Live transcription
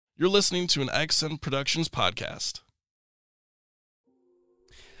You're listening to an Accent Productions podcast.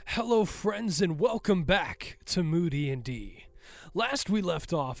 Hello, friends, and welcome back to Moody and D. Last we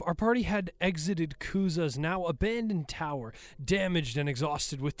left off, our party had exited Kuza's now abandoned tower, damaged and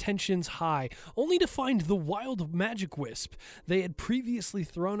exhausted with tensions high, only to find the wild magic wisp they had previously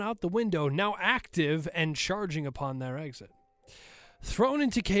thrown out the window now active and charging upon their exit. Thrown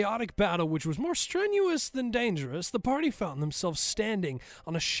into chaotic battle, which was more strenuous than dangerous, the party found themselves standing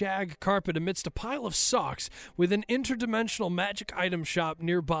on a shag carpet amidst a pile of socks with an interdimensional magic item shop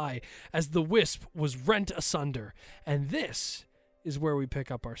nearby as the wisp was rent asunder. And this is where we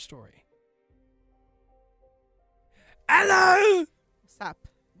pick up our story. Hello! What's up?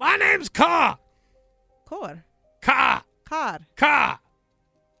 My name's Ka! Kor. Ka! Car. Ka!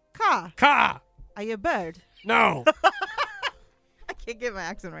 Ka. Ka! Are you a bird? No! I can't get my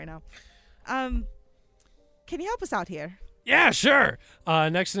accent right now. Can you help us out here? Yeah, sure.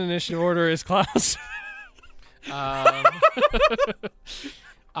 Next in initiative order is Klaus. I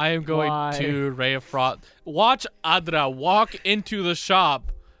am going to Ray of Frost. Watch Adra walk into the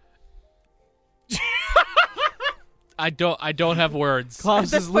shop. I don't have words.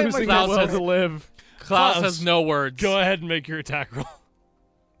 Klaus is losing Klaus his will has- to live. Klaus has no words. Go ahead and make your attack roll.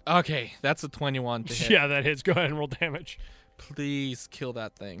 Okay, that's a 21 to hit. Yeah, that hits. Go ahead and roll damage. Please kill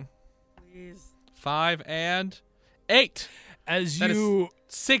that thing. Please. 5 and 8. As That you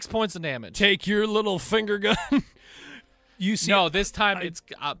 6 points of damage. take your little finger gun, you see. No, this time it's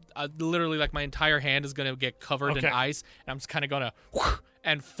literally like my entire hand is going to get covered in Okay. ice, and I'm just kind of going to,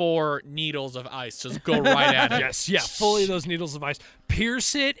 and 4 needles of ice just go right at it. Yes, yeah, fully those needles of ice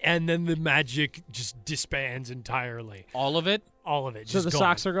pierce it, and then the magic just disbands entirely. All of it? All of it. So just the gone.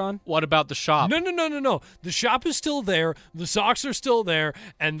 socks are gone? What about the shop? No. The shop is still there. The socks are still there,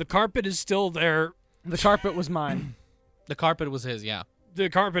 and the carpet is still there. The carpet was mine. The carpet was his, yeah. The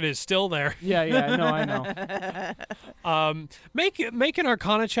carpet is still there. Yeah, no, I know. Make an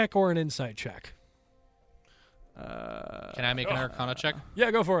Arcana check or an Insight check. Can I make an Arcana check? Yeah,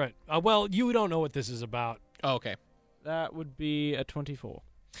 go for it. Well, you don't know what this is about. Oh, okay. That would be a 24.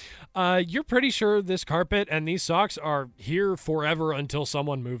 You're pretty sure this carpet and these socks are here forever until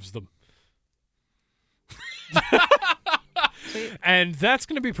someone moves them. And that's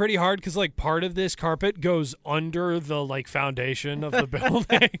going to be pretty hard because, like, part of this carpet goes under the, like, foundation of the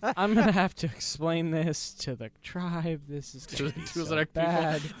building. I'm going to have to explain this to the tribe. This is going to be To so the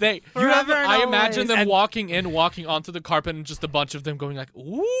bad. Forever and I imagine always. them walking onto the carpet, and just a bunch of them going like,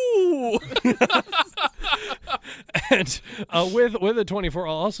 "Ooh!" And with a 24,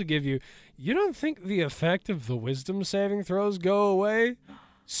 I'll also give you, you don't think the effect of the wisdom saving throws go away?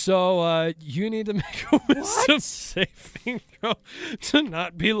 So you need to make a wisdom saving throw to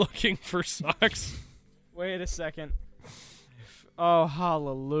not be looking for socks. Wait a second. Oh,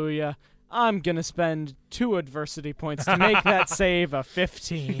 hallelujah. I'm going to spend 2 adversity points to make that save a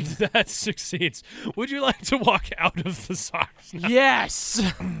 15. That succeeds. Would you like to walk out of the socks? Yes!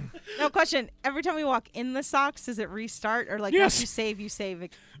 No, question. Every time we walk in the socks, does it restart? Or, like, Yes. once you save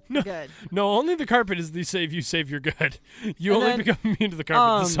it, No. good? No, only the carpet is the save, you're good. You And only then, become immune to the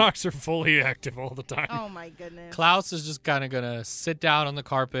carpet. The um, socks are fully active all the time. Oh, my goodness. Klaus is just kind of gonna sit down on the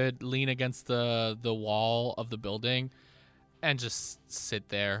carpet, lean against the wall of the building, and just sit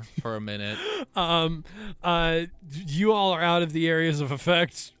there for a minute. You all are out of the areas of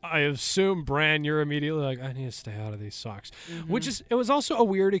effect. I assume, Bran, you're immediately like, I need to stay out of these socks. Which is, it was also a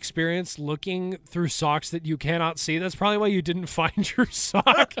weird experience looking through socks that you cannot see. That's probably why you didn't find your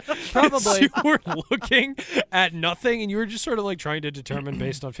sock. Probably. You were looking at nothing, and you were just sort of like trying to determine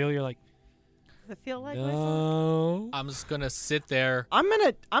based on feel. You're like, Does it feel like myself? no. I'm just gonna sit there. I'm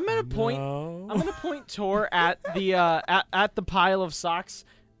gonna point No. I'm gonna point Tor at the at the pile of socks,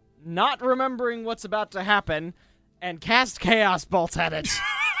 not remembering what's about to happen, and cast Chaos Bolt at it.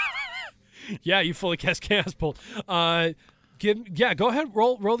 Yeah, you fully cast Chaos Bolt. Go ahead,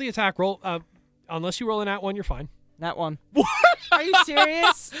 roll the attack roll. Unless you roll an at one, you're fine. That one. Are you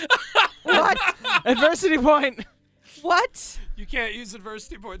serious? What? Adversity point. What? You can't use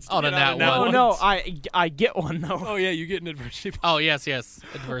adversity points to On get a out of nat nat one. Oh ones. no, I get one though. Oh yeah, you get an adversity point. Oh yes,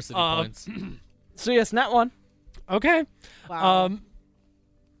 adversity points. So yes, nat one. Okay. Wow.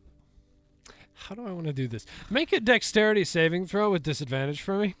 How do I want to do this? Make a dexterity saving throw with disadvantage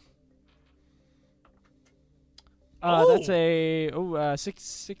for me. That's a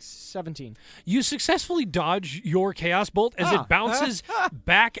 17. You successfully dodge your chaos bolt as it bounces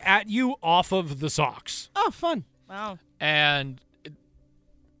back at you off of the socks. Oh, fun. Wow. And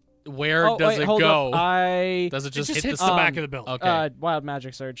where does it hold go? Up. Does it just It just hit hits the the back of the building. Okay. Wild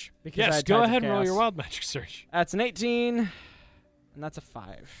Magic Surge. Because I Yes, had go Tides of ahead and roll Chaos. your wild magic surge. That's an 18. and that's a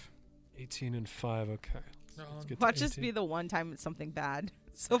 5. 18 and 5. Okay. Let's get to Watch this 18. be the one time it's something bad.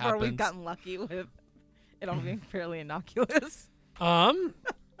 So far, we've Happens. gotten lucky with it all being fairly innocuous.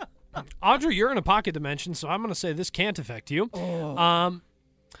 Audrey, you're in a pocket dimension, so I'm going to say this can't affect you. Oh.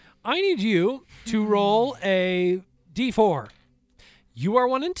 I need you to roll a d4. You are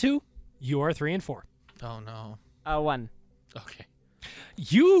 1 and 2. You are 3 and 4. Oh no. 1. Okay.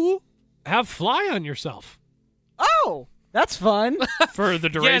 You have fly on yourself Oh, that's fun. for the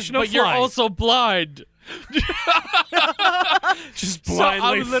Yes, duration but of you're flight. also blind. Just So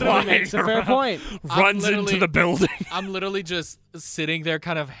blindly I'm literally flying Makes a fair around, point. runs into literally- the building. I'm literally just sitting there,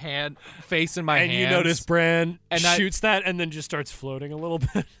 kind of face in my And hands. you notice Bran And I- shoots that and then just starts floating a little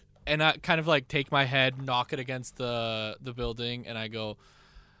bit. and I kind of like take my head, knock it against the building, and I go,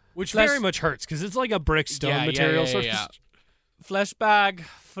 Which Flesh- very much hurts because it's like a brick stone Yeah, material. yeah, so yeah. Flesh bag,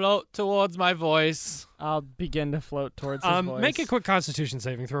 float towards my voice. I'll begin to float towards his voice. make a quick Constitution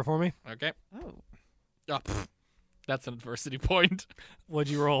saving throw for me. Okay. Oh. Oh, that's an adversity point.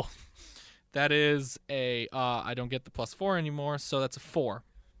 What'd you roll? That is a I don't get the +4 anymore, so that's a 4.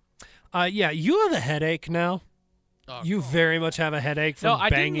 Yeah, you have a headache now. Oh, You very much have a headache from no, I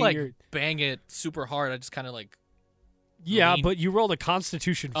banging didn't like your. bang it super hard. I just kind of like Yeah, lean- but you rolled a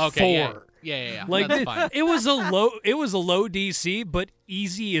Constitution 4. 4. Yeah. Like that's fine. it was a low DC, but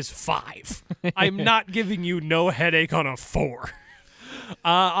easy is 5. I'm not giving you no headache on a 4.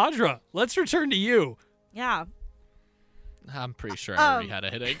 Audra, let's return to you. Yeah. I'm pretty sure I already Um, had a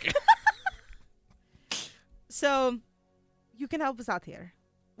headache. So, you can help us out here.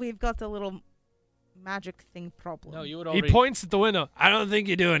 We've got a little magic thing problem. No, you would He already. points at the window. I don't think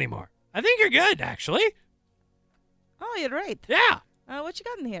you do anymore. I think you're good, actually. Oh, you're right. Yeah, What you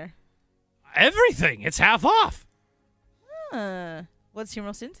got in here? everything. It's half off. What's your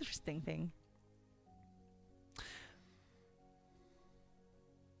most interesting thing?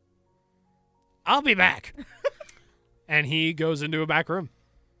 I'll be back. And he goes into a back room.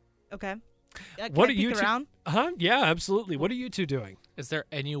 Okay. Can What I are you peek two- around? Yeah, absolutely. What are you two doing? Is there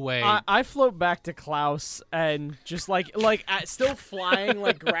any way? I float back to Klaus and just still flying,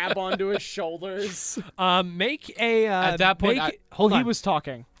 like grab onto his shoulders. Make a At that point, hold on. He was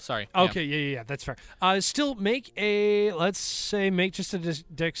talking. Sorry. yeah. Okay, yeah, that's fair. Still make make just a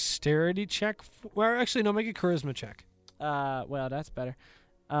dexterity check. Well, actually, no, make a charisma check. Well, that's better.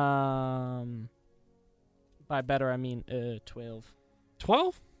 By better I mean 12.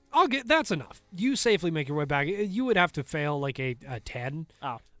 12? That's enough. You safely make your way back. You would have to fail like a 10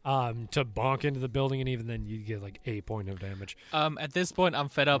 Oh. to bonk into the building, and even then you get like 8 point of damage. At this point, I'm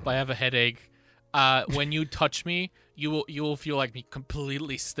fed up. I have a headache. When you touch me, you will feel like me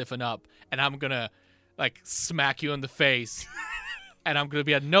completely stiffen up, and I'm gonna like smack you in the face, and I'm gonna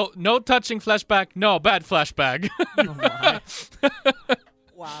be a no touching flashback, no bad flashback.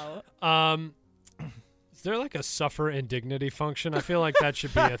 Wow. Is there like a suffer indignity function? I feel like that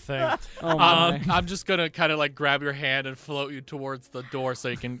should be a thing. Oh my. I'm just gonna kind of like grab your hand and float you towards the door so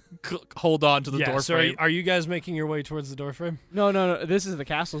you can hold on to the door So frame. are you guys making your way towards the door frame? No. This is the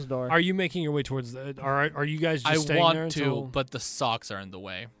castle's door. Are you making your way towards the? Are you guys just I staying there want to, until? but the socks are in the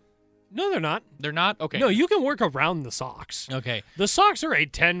way. No, they're not. They're not? Okay. No, you can work around the socks. Okay. The socks are a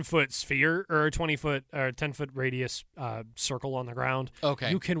 10-foot sphere or a 20-foot or 10-foot radius circle on the ground. Okay.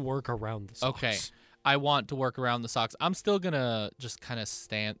 You can work around the socks. Okay. I want to work around the socks. I'm still gonna just kind of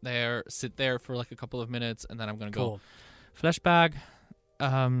sit there for like a couple of minutes, and then I'm gonna Cool. go flesh bag.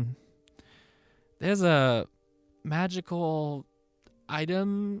 There's a magical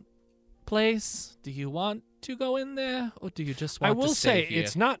item place. Do you want to go in there, or do you just want I will to stay say here?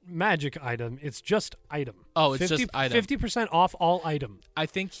 it's not magic item. It's just item. Oh, it's just item. 50% off all item. I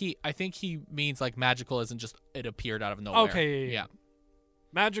think he means like magical isn't just it appeared out of nowhere. Okay, yeah.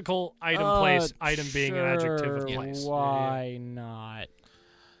 Magical item place. Item being an adjective of sure, place. Why not?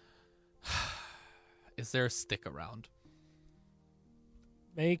 Is there a stick around?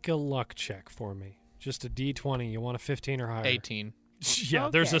 Make a luck check for me. Just a D20. You want a 15 or higher? 18. Yeah,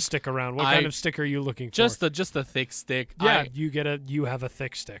 there's Okay. a stick around. What I- kind of stick are you looking for? Just the thick stick. yeah, you have a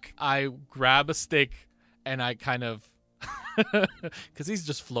thick stick. I grab a stick and I kind of because he's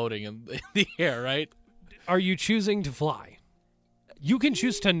just floating in the air, right? Are you choosing to fly? You can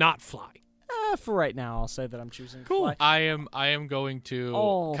choose to not fly. For right now, I'll say that I'm choosing. to Cool. fly. I am going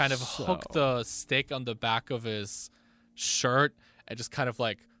to kind of hook Also- the stick on the back of his shirt and just kind of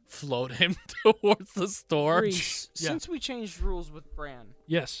like float him towards the store. Reese, Yeah. since we changed rules with Bran,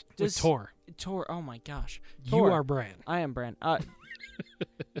 Yes, with Does- Tor. Tor. Oh my gosh, You Tor, are Bran. I am Bran.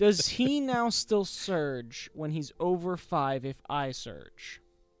 Does he now still surge when he's over 5 if I surge?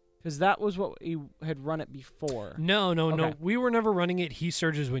 Because that was what he had run it before. No. Okay. We were never running it. He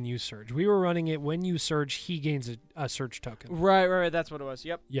surges when you surge. We were running it when you surge. He gains a surge token. Right. That's what it was.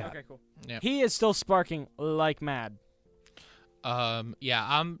 Yep. Yeah. Okay, cool. Yeah. He is still sparking like mad.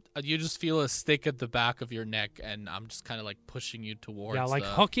 Yeah, you just feel a stick at the back of your neck, and I'm just kind of like pushing you towards. Yeah, like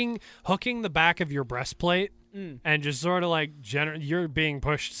the... hooking the back of your breastplate, Mm. and just sort of like you're being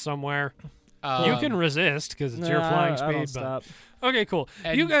pushed somewhere. You Um, can resist because it's your Nah, flying I don't speed. stop. But okay, cool.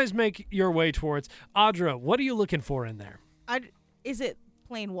 And- You guys make your way towards Audra. What are you looking for in there? Is it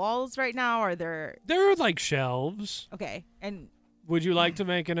plain walls right now? Or are there? There are like shelves. Okay, and Would you like to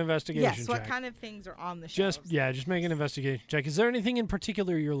make an investigation yes, check? what kind of things are on the shelves? Just make an investigation check. Is there anything in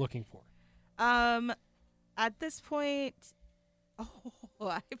particular you're looking for? At this point,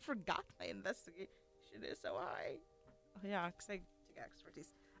 I forgot my investigation is so high. Oh yeah, because I took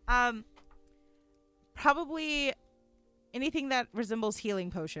expertise. Probably anything that resembles healing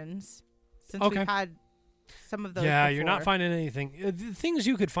potions, since Okay. we've had some of those. Yeah, you're not before. finding anything. The things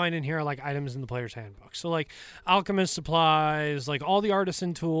you could find in here are like items in the player's handbook. So like alchemist supplies, like all the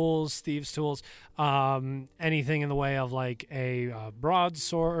artisan tools, thieves tools, anything in the way of like a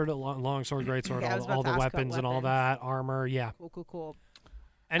broadsword, a long sword, great sword, Yeah, I was about all to the ask about weapons and all weapons. that, armor. Yeah. Cool.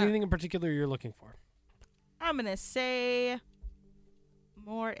 Anything in particular you're looking for? I'm gonna say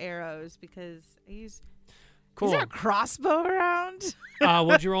more arrows because I use. Cool. Is there a crossbow around?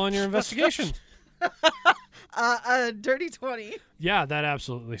 What'd you roll on your investigation? A dirty 20. Yeah, that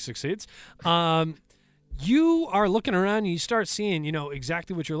absolutely succeeds. You are looking around and you start seeing,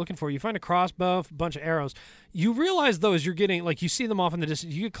 exactly what you're looking for. You find a crossbow, a bunch of arrows. You realize, though, as you're getting, like, you see them off in the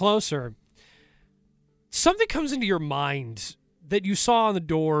distance, you get closer. Something comes into your mind that you saw on the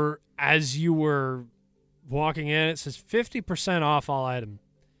door as you were walking in. It says 50% off all item.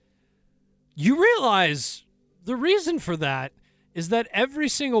 You realize the reason for that is that every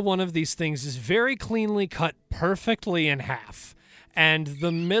single one of these things is very cleanly cut perfectly in half. And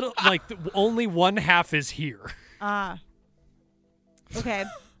the middle, only one half is here. Okay.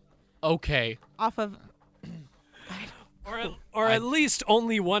 Okay. Off of. Or at least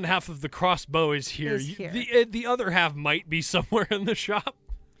only one half of the crossbow is here. Is here. The other half might be somewhere in the shop.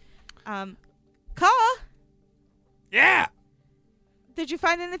 Ka, Yeah. did you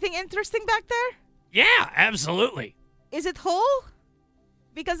find anything interesting back there? Yeah, absolutely. Is it whole?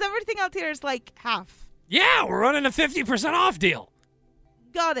 Because everything out here is like half. Yeah, we're running a 50% off deal.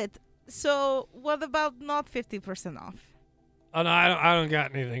 Got it. So what about not 50% off? Oh, no, I don't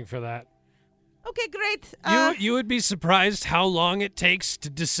got anything for that. Okay, great. You would be surprised how long it takes to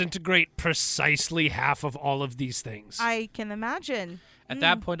disintegrate precisely half of all of these things. I can imagine. At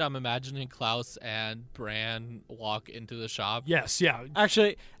that point, I'm imagining Klaus and Bran walk into the shop. Yes, yeah.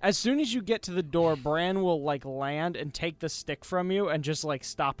 Actually, as soon as you get to the door, Bran will land and take the stick from you and just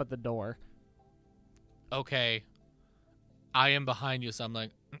stop at the door. Okay. I am behind you, so I'm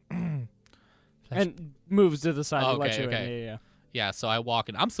like, And moves to the side to let Okay, you okay. in. Yeah. yeah. So I walk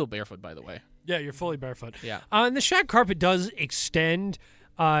in. I'm still barefoot, by the way. Yeah, you're fully barefoot. Yeah. And the shag carpet does extend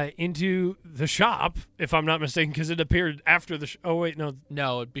into the shop, if I'm not mistaken, because it appeared after the. Oh wait, no,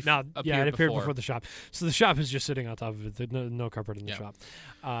 No, no, appeared yeah, it appeared before. before the shop. So the shop is just sitting on top of it. There's no carpet in the Yeah.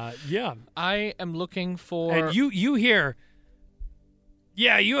 shop. Yeah, I am looking for. and you hear.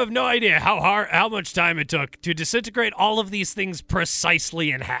 Yeah, you have no idea how much time it took to disintegrate all of these things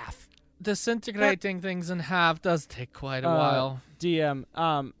precisely in half. Disintegrating things in half does take quite a while. DM,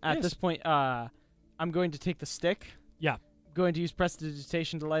 at Yes. this point, I'm going to take the stick. Yeah. Going to use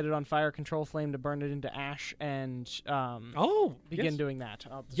prestidigitation to light it on fire, control flame to burn it into ash, and begin yes. doing that.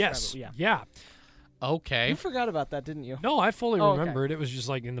 I'll describe Yes. it, yeah. Yeah. Okay. You forgot about that, didn't you? No, I fully Oh, okay. remembered. It was just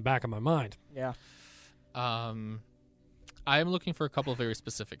in the back of my mind. Yeah. I am looking for a couple of very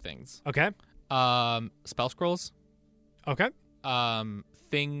specific things. Okay. Spell scrolls. Okay.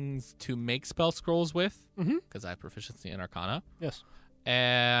 Things to make spell scrolls with, Mhm. because I have proficiency in Arcana. Yes.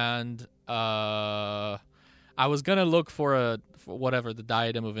 And I was gonna look for whatever, the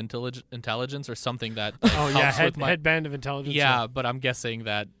diadem of intelligence or something that. Oh yeah, helps with my, headband of intelligence. yeah, but I'm guessing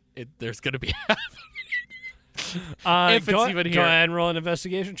that there's gonna be. If If it's even Go here. ahead and roll an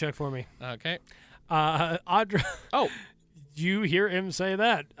investigation check for me. Okay. Audra. Oh, You hear him say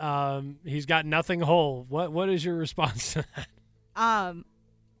that. He's got nothing whole. What is your response to that?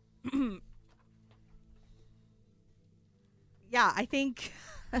 Yeah, I think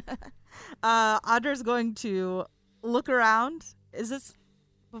Audra's going to look around. Is this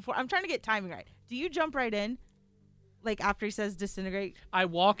before? I'm trying to get timing right. Do you jump right in, after he says disintegrate? I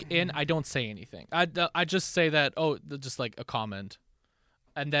walk in. I don't say anything. I just say that. Oh, just like a comment,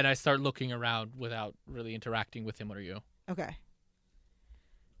 and then I start looking around without really interacting with him or you. Okay.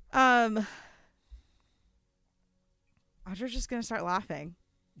 Audra's just gonna start laughing.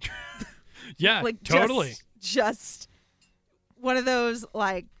 Yeah, Like totally. Just one of those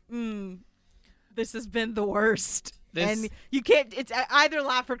like, this has been the worst. This- And you can't. It's either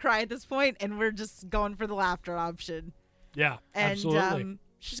laugh or cry at this point, and we're just going for the laughter option. Yeah, And absolutely.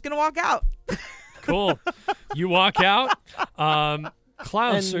 she's gonna walk out. Cool. You walk out.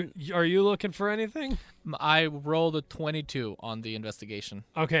 Klaus, And- are you looking for anything? I rolled a 22 on the investigation.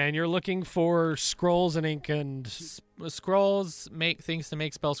 Okay, and you're looking for scrolls and ink and Scrolls, make things to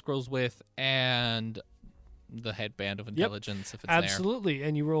make spell scrolls with, and the headband of intelligence if it's absolutely.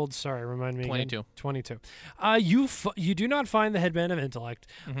 And you rolled. Sorry, remind me. again. 22. 22. You do not find the headband of intellect.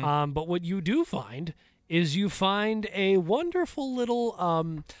 But what you do find is you find a wonderful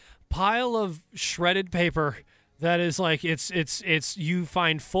little pile of shredded paper. That is like it's you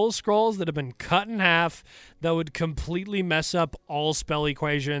find full scrolls that have been cut in half that would completely mess up all spell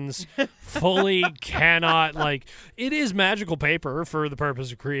equations. Fully cannot like it is magical paper for the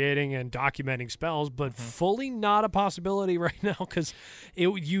purpose of creating and documenting spells, but fully not a possibility right now because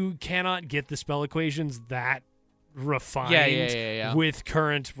you cannot get the spell equations that refined Yeah. with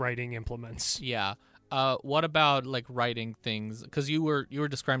current writing implements. Yeah. What about like writing things? Because you were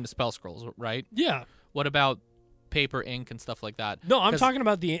describing the spell scrolls, right? Yeah. What about paper, ink, and stuff like that? No, I'm 'Cause talking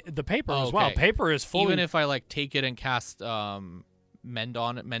about the paper as well. Okay. Paper is fully. even if I like take it and cast mending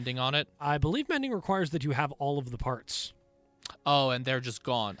on it. I believe mending requires that you have all of the parts. Oh, and they're just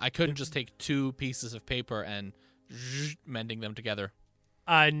gone. I couldn't just take 2 pieces of paper and mending them together.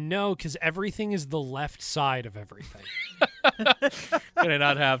 No, because everything is the left side of everything. Can I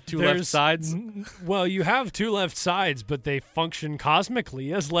not have 2 left There's- sides? Well, you have 2 left sides, but they function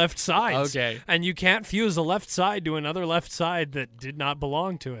cosmically as left sides. Okay. And you can't fuse a left side to another left side that did not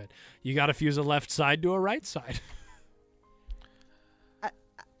belong to it. You got to fuse a left side to a right side.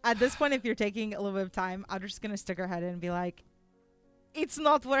 At this point, if you're taking a little bit of time, I'm just gonna stick her head in and be like, "It's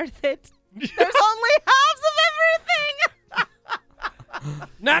not worth it. There's only halves of everything."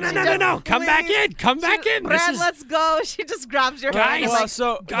 No. Come back in. Come back in. This Brad, is, let's go. She just grabs your Guys, hand. Well, Like,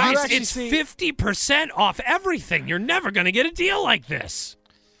 so you guys, actually it's see- 50% off everything. You're never going to get a deal like this.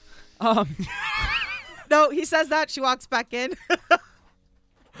 no, he says that. She walks back in.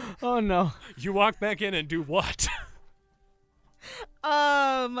 Oh no. You walk back in and do what?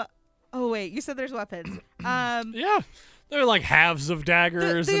 Oh wait, you said there's weapons. Yeah. They're like halves of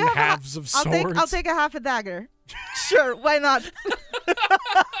daggers do you and have a- halves of I'll swords. take a half a dagger. Sure, why not?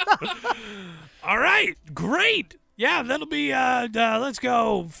 All right. Great. Yeah, that'll be, let's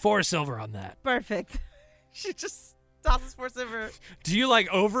go 4 silver on that. Perfect. She just tosses 4 silver. Do you like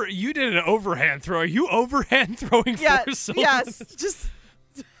you did an overhand throw. Are you overhand throwing 4 silver? Yes, just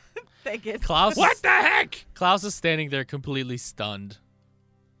take it. Klaus. What the heck? Klaus is standing there completely stunned.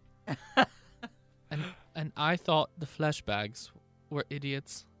 and I thought the flesh bags were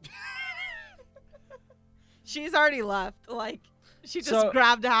idiots. She's already left. Like, she just So-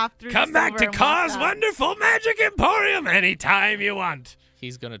 grabbed half through Come the back silver to and walked Ka's out. Wonderful Magic Emporium anytime you want.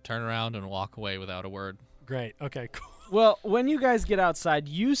 He's gonna turn around and walk away without a word. Great. Okay, cool. Well, when you guys get outside,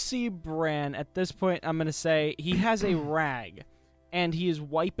 you see Bran. At this point, I'm going to say he has a rag, and he is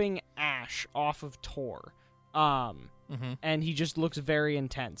wiping ash off of Tor. And he just looks very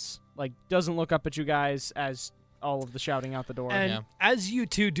intense. Like, doesn't look up at you guys as all of the shouting out the door. And Yeah. as you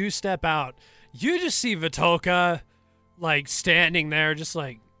two do step out, you just see Vitoka, like, standing there, just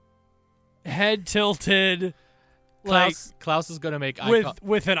like, head tilted, like, Klaus is gonna make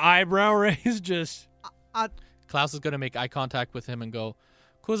with an eyebrow raised, just. Klaus is gonna make eye contact with him and go,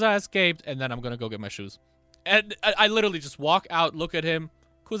 "Kuza escaped," and then I'm gonna go get my shoes. And I literally just walk out, look at him.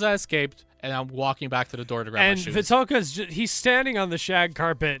 Kuza escaped, and I'm walking back to the door to grab And my shoes. Vitoka's he's standing on the shag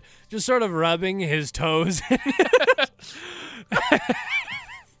carpet, just sort of rubbing his toes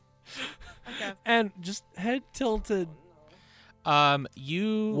Okay. and just head tilted.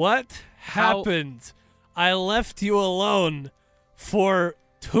 You What How- happened? I left you alone for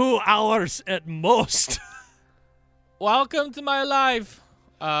 2 hours at most. welcome to my life.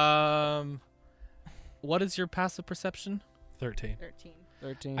 What is your passive perception? 13. 13.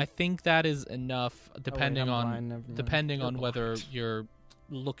 13. I think that is enough, depending I'm on blind, never mind. depending You're on whether blind. you're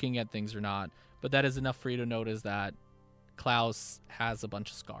looking at things or not. But that is enough for you to notice that Klaus has a bunch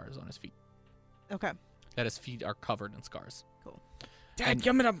of scars on his feet. Okay. That his feet are covered in scars. Dad,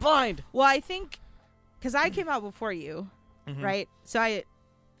 give me the blind. Well, I think because I came out before you, Mhm. right? So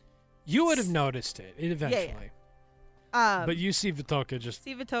You would have noticed it eventually. I But you see Vitoka just.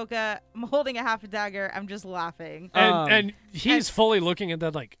 see Vitoka. I'm holding a half a dagger. I'm just laughing. And he's and- fully looking at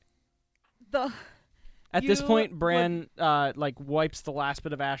that like. The At this You point, would- Bran like wipes the last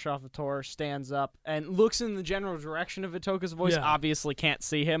bit of ash off of Tor, stands up, and looks in the general direction of Vitoka's voice. Yeah. Obviously, can't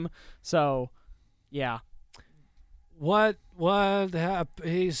see him, so yeah. What happened?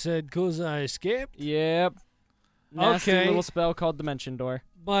 He said Kuza escaped, Yep. Nasty Okay. little spell called Dimension Door.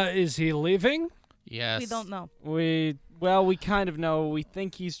 but is he leaving? Yes. We don't know. We kind of know. We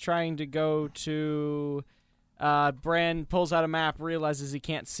think he's trying to go to. Bran pulls out a map, realizes he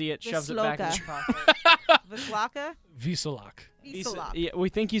can't see it, shoves it back in his Vesloka. pocket. Vislaka? Visalak. Visalak. Yeah, we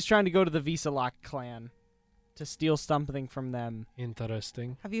think he's trying to go to the Visalak clan to steal something from them.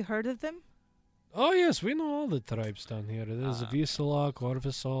 Interesting. Have you heard of them? Oh yes, we know all the tribes down here. There's Visalak,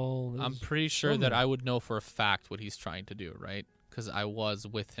 Orvisol. I'm pretty sure that I would know for a fact what he's trying to do, right? Because I was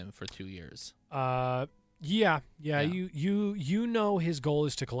with him for 2 years. Yeah. You know his goal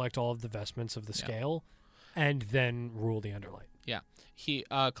is to collect all of the vestments of the Yeah. scale, and then rule the Underlight.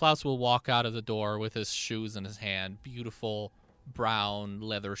 Klaus will walk out of the door with his shoes in his hand, beautiful brown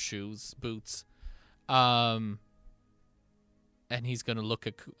leather shoes, boots. And he's gonna look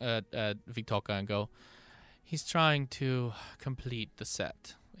at Vitoka and go, he's trying to complete the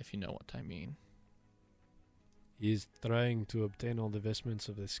set, if you know what I mean. He's trying to obtain all the vestments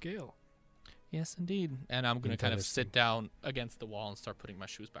of the scale. Yes, indeed. And I'm gonna kind of Interesting. sit down against the wall and start putting my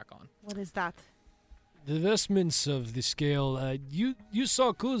shoes back on. What is that? The vestments of the scale. You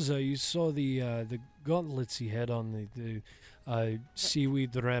saw Kuza. You saw the gauntlets he had on, the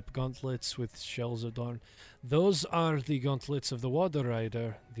seaweed wrap gauntlets with shells adorned. Those are the gauntlets of the Water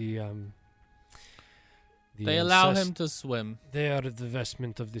Rider. They allow him to swim. They are the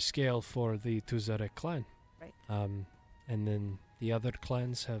vestment of the scale for the Tuzarek clan. Right. And then the other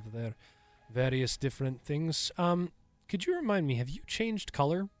clans have their various different things. Could you remind me, have you changed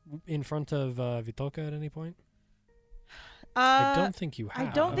color in front of Vitoka at any point? I don't think you have.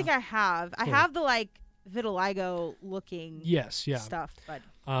 I don't think I have. I Cool. have the vitiligo looking Yes, yeah. stuff, but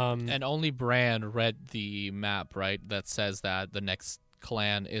And only Bran read the map, right? That says that the next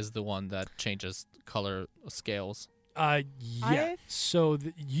clan is the one that changes color scales. Yeah. I've- So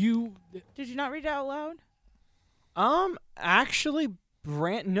you did you not read it out loud? Actually,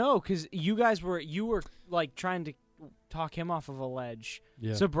 Bran, no, because you were like trying to talk him off of a ledge.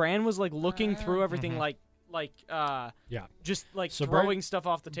 yeah. So Bran was like looking through everything, Mhm. Yeah. just like So throwing stuff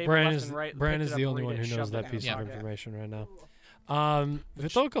off the table Bran left is and right. Bran picked is it the up, only read one it, who knows shoved it that in piece his of pocket. information right now.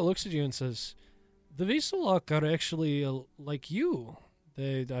 Vitoka looks at you and says, "The Visalak are actually like you.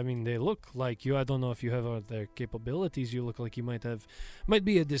 They look like you. I don't know if you have their capabilities. You look like you might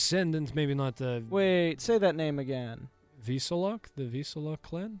be a descendant, maybe not a Wait, say that name again. Visalak, the Visalak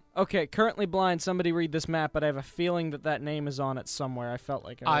clan. Okay, currently blind. Somebody read this map, but I have a feeling that name is on it somewhere. I felt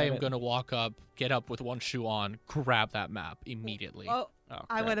like I read am it. going to walk up, get up with one shoe on, grab that map immediately. Oh, Oh,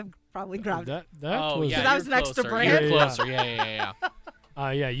 I crap. would have probably grabbed it. That oh, was yeah, So that you're was next to closer. Bran? You're Yeah. closer.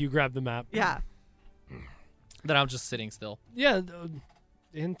 Yeah. yeah. You grabbed the map. Yeah. Then I'm just sitting still. Yeah.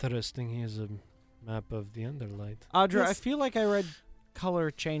 Interesting. Here's a map of the Underlight. Audra, I Yes. feel like I read color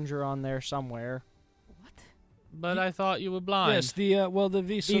changer on there somewhere What? But I thought you were blind. Yes. The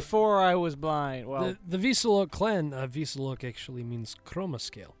Visalak. before I was blind. Well, The Visalak clan, Visalak actually means chroma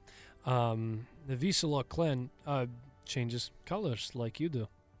scale. The Visalak clan changes colors like you do.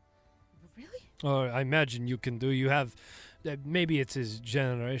 Really? Or I imagine you can do. You have, maybe it's his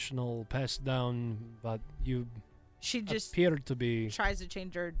generational passed down, but you She just appear to be. tries to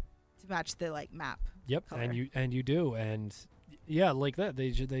change her to match the map. Yep, color. and you do, and yeah, like that.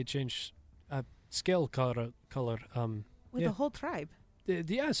 They change scale color. With Yeah. the whole tribe.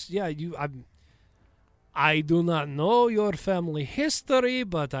 Yes, yeah. I do not know your family history,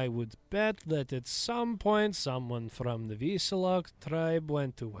 but I would bet that at some point someone from the Visalak tribe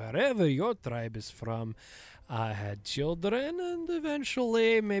went to wherever your tribe is from, had children, and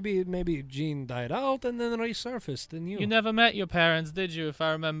eventually maybe gene died out and then resurfaced in you. You never met your parents, did you, if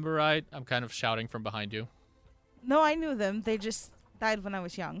I remember right? I'm kind of shouting from behind you. No, I knew them. They just died when I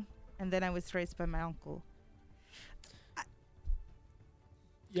was young, and then I was raised by my uncle.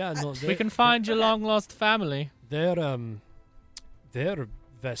 Yeah, no, We can find your long-lost family. their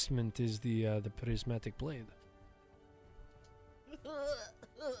vestment is the prismatic blade.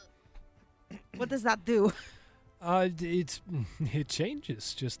 What does that do? It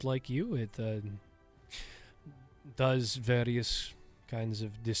changes just like you. It does various kinds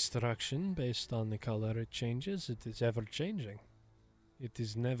of destruction based on the color it changes. It is ever changing. It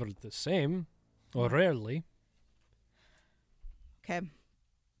is never the same, or rarely. Okay.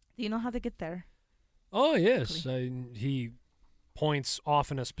 Do you know how to get there? Oh yes, he points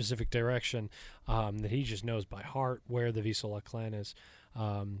off in a specific direction that he just knows by heart where the Visalak clan is.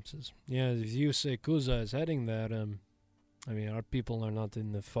 Says, yeah, if you say Kuza is heading there, I mean, our people are not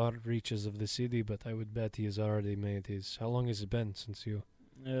in the far reaches of the city, but I would bet he has already made his. How long has it been since you?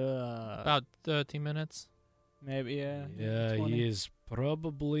 About 30 minutes. Maybe, yeah. Yeah, 20. he is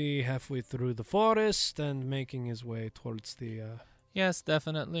probably halfway through the forest and making his way towards the. Yes,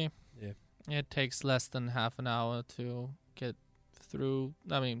 definitely. Yeah. It takes less than half an hour to get through.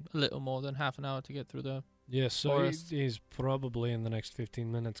 I mean, a little more than half an hour to get through the. Yeah, so Forest. he's probably in the next 15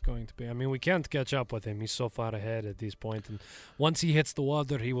 minutes going to be. I mean, we can't catch up with him. He's so far ahead at this point, and once he hits the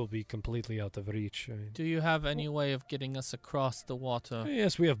water, he will be completely out of reach. I mean, Do you have any way of getting us across the water?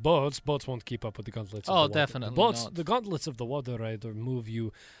 yes, we have boats. Boats won't keep up with the gauntlets. Oh, of the water. definitely The boats, not. the gauntlets of the water rider move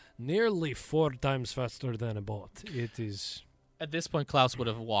you nearly 4 times faster than a boat. It is. At this point, Klaus would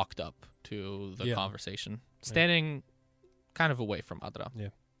have walked up to the Yeah. conversation, standing kind of away from Adra.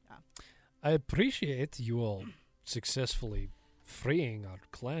 I appreciate you all successfully freeing our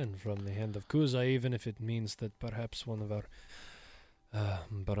clan from the hand of Kuza, even if it means that perhaps one of our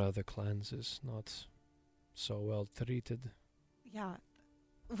brother clans is not so well treated. Yeah,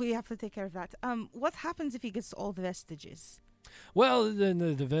 we have to take care of that. What happens if he gets all the vestiges? Well, then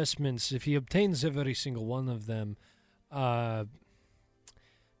the vestments, if he obtains every single one of them,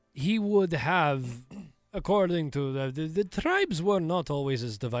 he would have, according to the tribes were not always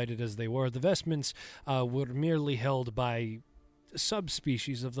as divided as they were. The vestments were merely held by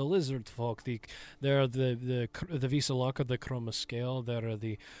subspecies of the lizard folk. There are the Visalaka, the Chroma Scale. There are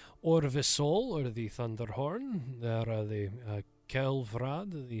the Orvisol, or the Thunderhorn. There are the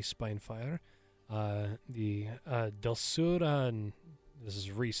Kelvrad, the Spinefire. The Delsura, and this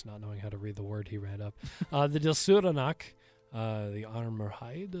is Reese not knowing how to read the word he read up. The Delsuranak, the Armor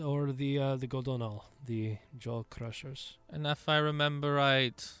Hide, or the Godonal, the Jaw Crushers. And if I remember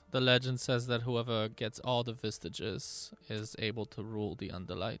right, the legend says that whoever gets all the vestiges is able to rule the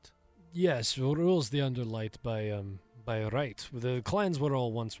Underlight. Yes, who rules the Underlight by right. The clans were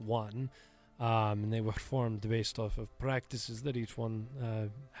all once one, and they were formed based off of practices that each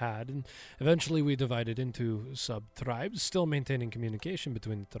one had. And eventually we divided into sub-tribes, still maintaining communication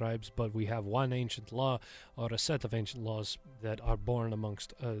between the tribes, but we have one ancient law, or a set of ancient laws that are born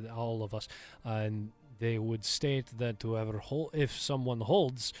amongst all of us. And they would state that if someone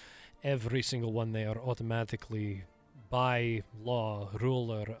holds every single one, they are automatically, by law,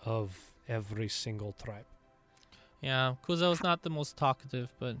 ruler of every single tribe. Yeah, Kuza was not the most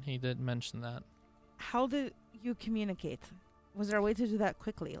talkative, but he did mention that. How did you communicate? Was there a way to do that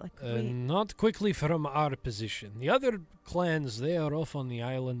quickly? Like, could we... Not quickly from our position. The other clans, they are off on the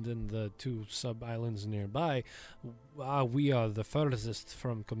island and the 2 sub-islands nearby. We are the furthest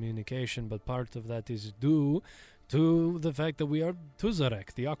from communication, but part of that is due to the fact that we are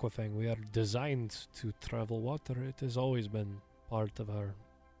Tuzarek, the Aquafang. We are designed to travel water. It has always been part of our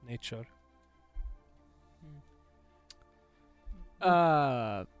nature.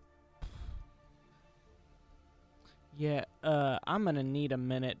 I'm gonna need a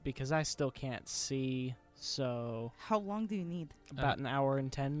minute because I still can't see, so How long do you need? about an hour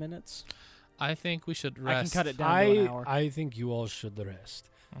and 10 minutes. I think we should rest. I can cut it down to an hour. I think you all should rest.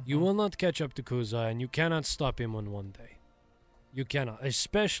 Mhm. You will not catch up to Kuza, and you cannot stop him on one day. You cannot,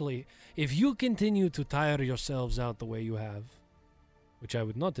 especially if you continue to tire yourselves out the way you have, which I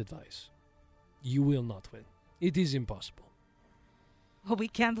would not advise. You will not win. It is impossible. Well, we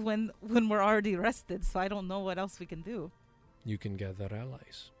can't win when we're already rested, so I don't know what else we can do. You can gather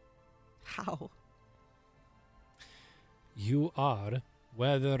allies. How? You are,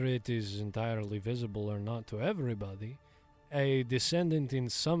 whether it is entirely visible or not to everybody, a descendant in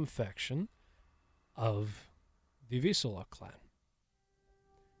some faction of the Visola clan.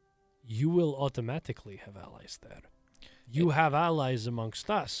 You will automatically have allies there. You have allies amongst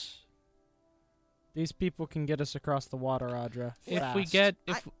us. These people can get us across the water, Adra. If we fast. get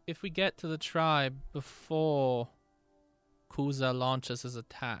if we get to the tribe before Kuza launches his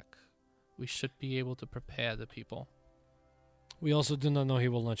attack, we should be able to prepare the people. We also do not know he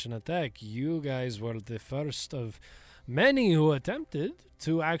will launch an attack. You guys were the first of many who attempted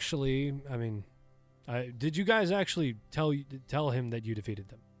to actually. I mean, did you guys actually tell him that you defeated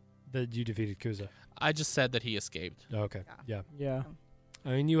them? That you defeated Kuza? I just said that he escaped. Okay, yeah. Yeah.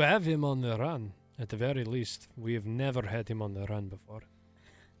 I mean, you have him on the run. At the very least, we have never had him on the run before.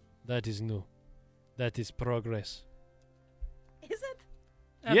 That is new. That is progress. Is it?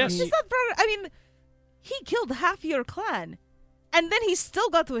 Yes. Is that progress? I mean, he killed half your clan, and then he still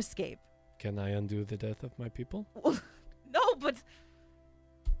got to escape. Can I undo the death of my people? No, but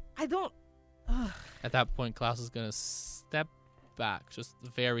I don't. At that point, Klaus is gonna step back, just a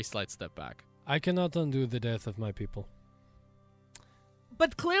very slight step back. I cannot undo the death of my people.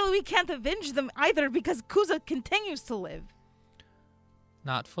 But clearly we can't avenge them either because Kuza continues to live.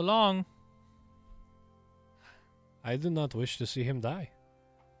 Not for long. I do not wish to see him die.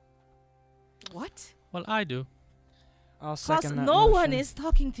 What? Well, I do. I'll Klaus, second that no one motion. is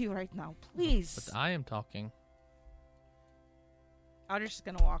talking to you right now. Please. But I am talking. Audrey's just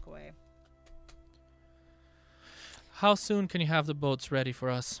gonna walk away. How soon can you have the boats ready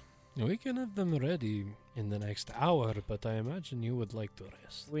for us? We can have them ready in the next hour, but I imagine you would like to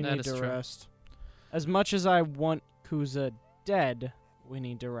rest. We That need is to true. rest. As much as I want Kuza dead, we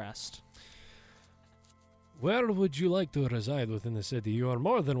need to rest. Where would you like to reside within the city? You are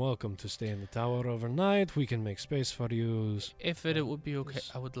more than welcome to stay in the tower overnight. We can make space for you. If it would be okay,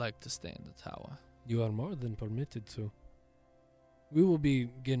 Yes. I would like to stay in the tower. You are more than permitted to. We will be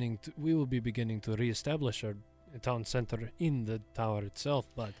beginning to reestablish our town center in the tower itself,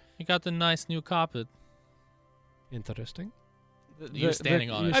 but You got the nice new carpet. interesting. You're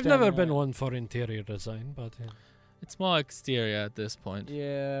standing on it. I've never been one for interior design, but It's more exterior at this point.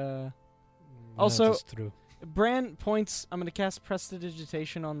 Yeah. that Also- is true. Bran points. I'm going to cast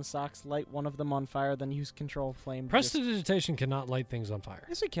Prestidigitation on the socks, light one of them on fire, then use Control Flame. to just- Prestidigitation cannot light things on fire.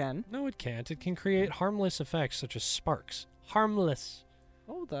 Yes, it can. No, it can't. It can create harmless effects such as sparks. Harmless.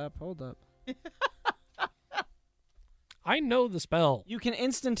 Hold up, hold up. I know the spell. You can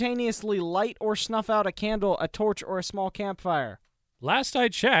instantaneously light or snuff out a candle, a torch, or a small campfire. Last I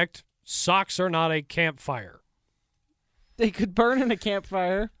checked, socks are not a campfire. They could burn in a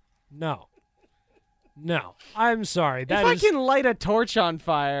campfire. No. No. I'm sorry. That if I is- can light a torch on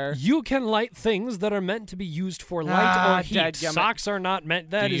fire. You can light things that are meant to be used for light Ah, or heat. dadgummit. Socks are not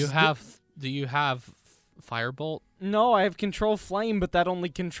meant. That do you is have firebolt? No, I have Control Flame, but that only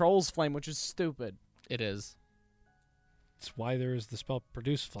controls flame, which is stupid. It is. That's why there is the spell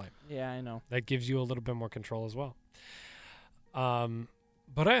Produce Flame. Yeah, I know. That gives you a little bit more control as well.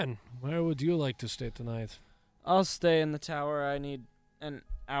 Bren, where would you like to stay tonight? I'll stay in the tower. I need an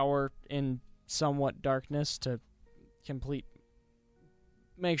hour in somewhat darkness to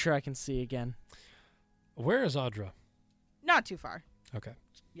make sure I can see again. Where is Audra? Not too far. Okay.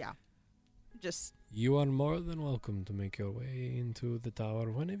 Just You are more than welcome to make your way into the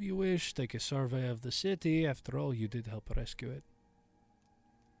tower whenever you wish. Take a survey of the city. After all, you did help rescue it.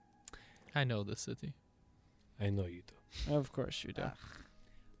 I know the city. I know you do. Of course you do.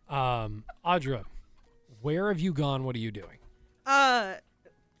 Audra, where have you gone? What are you doing? I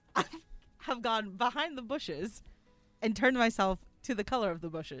have gone behind the bushes and turned myself to the color of the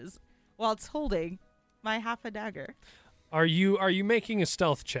bushes whilst holding my half a dagger. Are you making a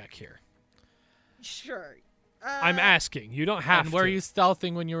stealth check here? Sure. I'm asking. You don't have And were to. you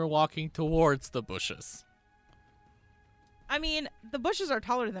stealthing when you were walking towards the bushes? I mean, the bushes are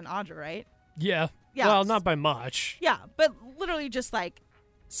taller than Audra, right? Yeah. Yeah. Well, not by much. Yeah, but literally just like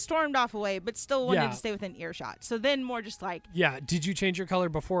stormed off away, but still wanted Yeah. to stay within earshot. So then more just like Yeah. Did you change your color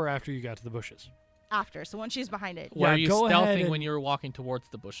before or after you got to the bushes? after. So when she's behind it. Yeah, Were you go ahead stealthing and- when you were walking towards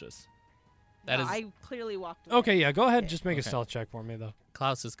the bushes? That No, is. I clearly walked away. Okay, yeah. Go ahead. Okay. Just make a Okay. stealth check for me, though.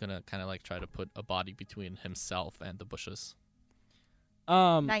 Klaus is gonna kind of like try to put a body between himself and the bushes.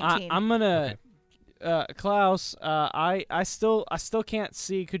 19. I'm gonna Klaus, I still can't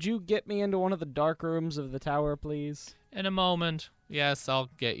see. Could you get me into one of the dark rooms of the tower, please? In a moment, yes, I'll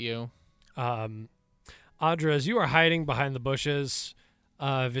get you. Audra, as you are hiding behind the bushes,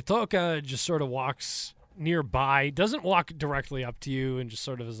 Vitoka just sort of walks nearby, doesn't walk directly up to you, and just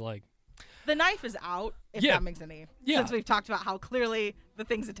sort of is like, The knife is out, if Yeah. that makes any Yeah. since we've talked about how clearly the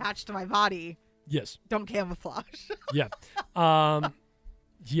things attached to my body yes, don't camouflage. yeah.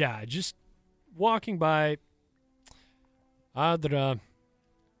 Yeah, just walking by. Audra,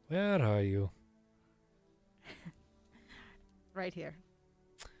 where are you? Right here.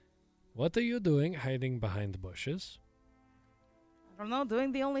 What are you doing hiding behind the bushes? I don't know,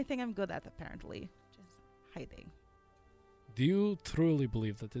 doing the only thing I'm good at, apparently. Just hiding. Do you truly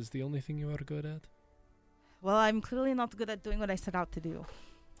believe that is the only thing you are good at? Well, I'm clearly not good at doing what I set out to do.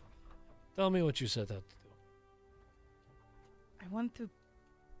 Tell me what you set out to do. I want to...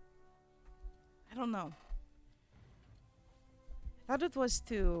 I don't know. I thought it was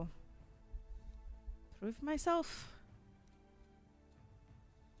to... prove myself.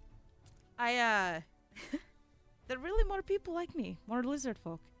 There are really more people like me. More lizard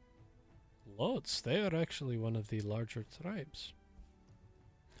folk. Loads. They are actually one of the larger tribes.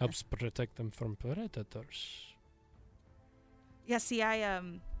 Helps protect them from predators. Yeah, see,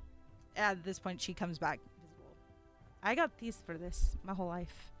 at this point, she comes back visible. I got teased for this my whole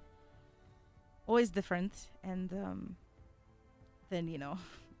life. Always different. And, then, you know,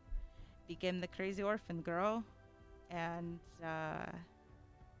 became the crazy orphan girl. And,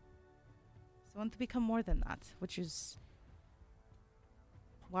 I want to become more than that, which is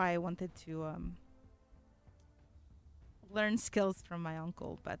why I wanted to learn skills from my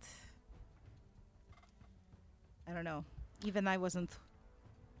uncle, but I don't know. Even I wasn't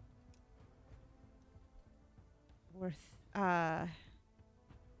worth. He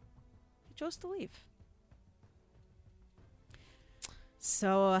chose to leave.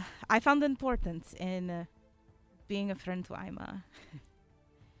 So I found importance in being a friend to Ima.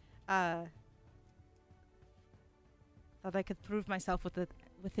 Thought I could prove myself with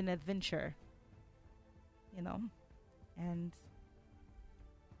an adventure, you know, and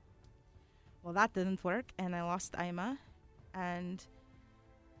well, that didn't work, and I lost Ima, and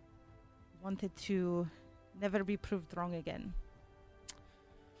wanted to never be proved wrong again.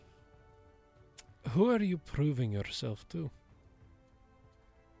 Who are you proving yourself to?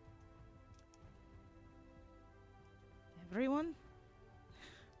 Everyone?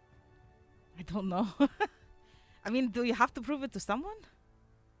 I don't know. I mean, do you have to prove it to someone?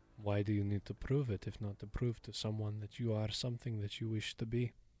 Why do you need to prove it if not to prove to someone that you are something that you wish to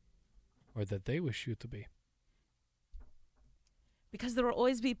be? Or that they wish you to be? Because there will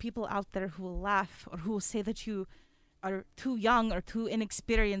always be people out there who will laugh or who will say that you are too young or too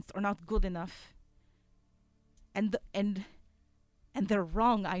inexperienced or not good enough. And they're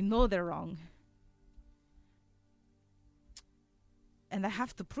wrong. I know they're wrong. And I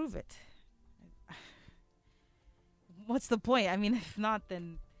have to prove it. What's the point? I mean, if not,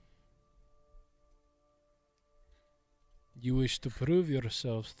 then... You wish to prove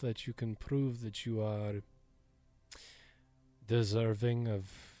yourself that you can prove that you are deserving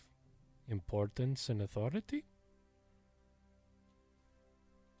of importance and authority?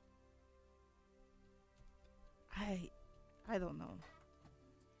 I don't know.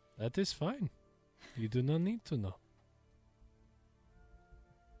 That is fine. You do not need to know.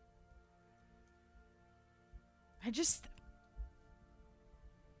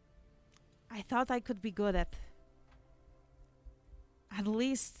 I thought I could be good at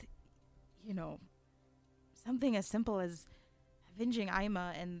least, you know, something as simple as avenging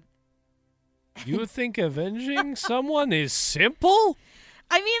Ima and... You think avenging someone is simple?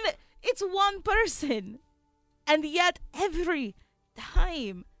 I mean, it's one person. And yet, every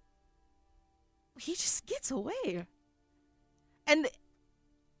time, he just gets away. And...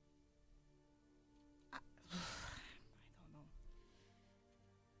 I don't know.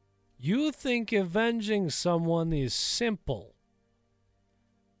 You think avenging someone is simple?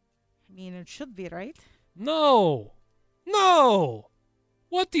 I mean, it should be, right? No! No!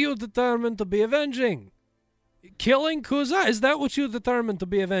 What do you determine to be avenging? Killing Kuza? Is that what you determined to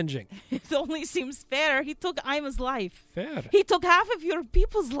be avenging? It only seems fair. He took Ima's life. Fair. He took half of your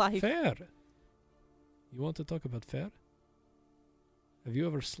people's life. Fair. You want to talk about fair? Have you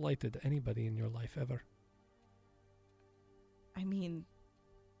ever slighted anybody in your life ever? I mean,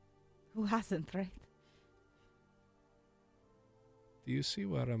 who hasn't, right? Do you see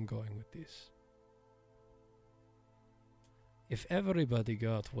where I'm going with this? If everybody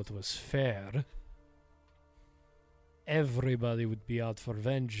got what was fair, everybody would be out for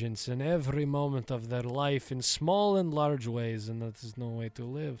vengeance in every moment of their life in small and large ways, and that is no way to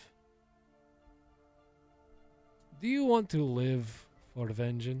live. Do you want to live for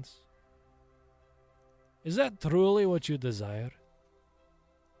vengeance? Is that truly what you desire?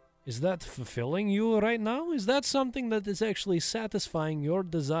 Is that fulfilling you right now? Is that something that is actually satisfying your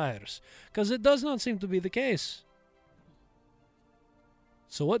desires? Because it does not seem to be the case.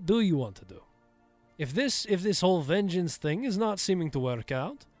 So what do you want to do? If this whole vengeance thing is not seeming to work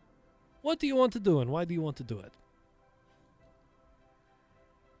out, what do you want to do and why do you want to do it?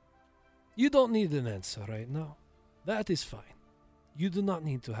 You don't need an answer right now. That is fine. You do not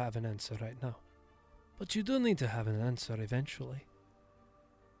need to have an answer right now. But you do need to have an answer eventually.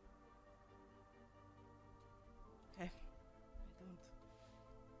 Okay.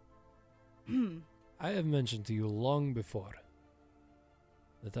 I don't. I have mentioned to you long before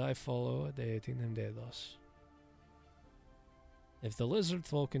that I follow a deity named Eidos. If the lizard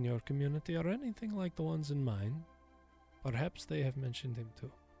folk in your community are anything like the ones in mine, perhaps they have mentioned him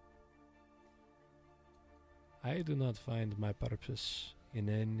too. I do not find my purpose in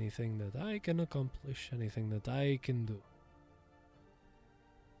anything that I can accomplish, anything that I can do.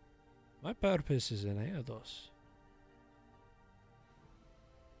 My purpose is in Eidos.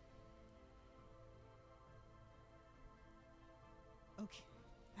 Okay.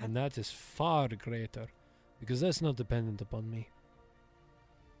 And that is far greater, because that's not dependent upon me.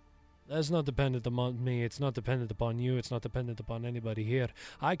 That's not dependent upon me, it's not dependent upon you, it's not dependent upon anybody here.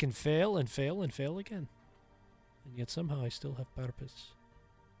 I can fail and fail and fail again. And yet somehow I still have purpose.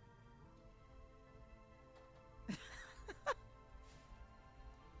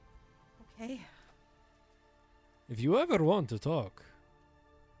 Okay. If you ever want to talk,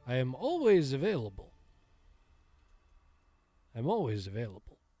 I am always available. I'm always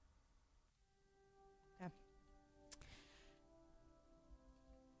available. Okay.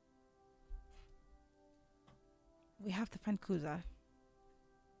 We have to find Kuza.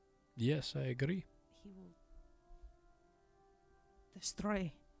 Yes, I agree. He will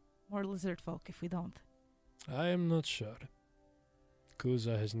destroy more lizard folk if we don't. I am not sure.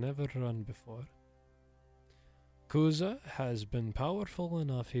 Kuza has never run before. Kuza has been powerful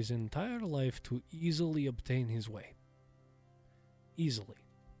enough his entire life to easily obtain his way. Easily.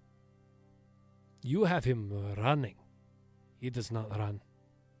 You have him running. He does not run.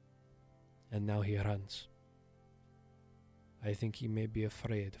 And now he runs. I think he may be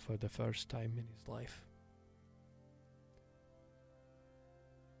afraid for the first time in his life.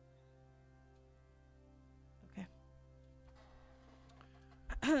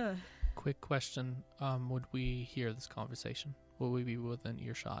 Quick question. Would we hear this conversation? Will we be within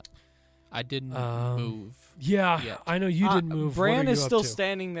earshot? I didn't move. Yeah, yet. I know you didn't move. What Bran are is you up still to?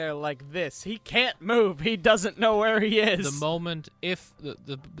 standing there like this. He can't move. He doesn't know where he is. The moment, if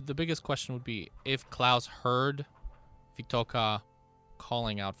the biggest question would be if Klaus heard Vitoka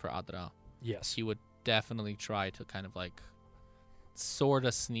calling out for Adra, Yes. he would definitely try to kind of like sort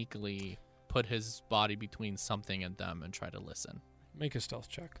of sneakily put his body between something and them and try to listen. Make a stealth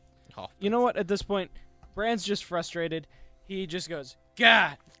check. Oh, You know what? At this point, Bran's just frustrated. He just goes,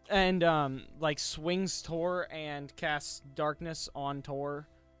 God! And, like, swings Tor and casts darkness on Tor.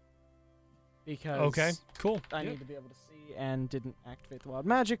 Because Okay, cool. I Yeah. need to be able to see and didn't activate the wild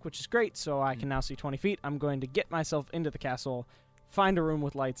magic, which is great, so I can now see 20 feet. I'm going to get myself into the castle, find a room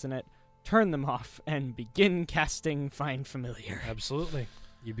with lights in it, turn them off, and begin casting Find Familiar. Absolutely.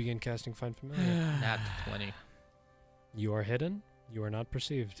 You begin casting Find Familiar. Nat 20. You are hidden, you are not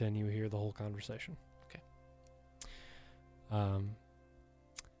perceived, and you hear the whole conversation. Okay.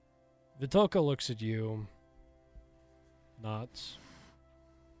 Vitoka looks at you, nods.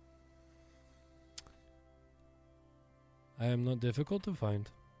 I am not difficult to find.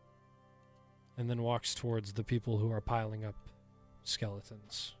 And then walks towards the people who are piling up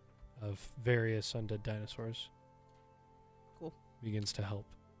skeletons of various undead dinosaurs. Cool. Begins to help.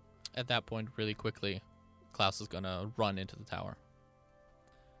 At that point, really quickly, Klaus is going to run into the tower.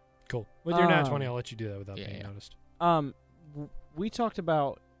 Cool. With your nat 20, Um, I'll let you do that without yeah, being yeah. noticed. We talked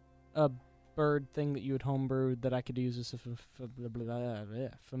about a bird thing that you had homebrewed that I could use as a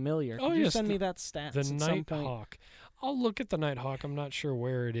familiar. Oh, Could you yes, send me that stats The at some Night point? Hawk. I'll look at the Night Hawk. I'm not sure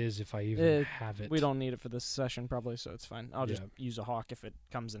where it is if I even have it. We don't need it for this session probably, so it's fine. I'll just Yeah. use a hawk if it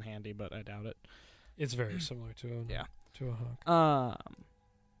comes in handy, but I doubt it. It's very similar to a, Yeah. to a hawk.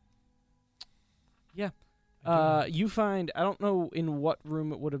 You find, I don't know in what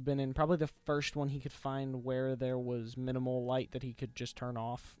room it would have been in, probably the first one he could find where there was minimal light that he could just turn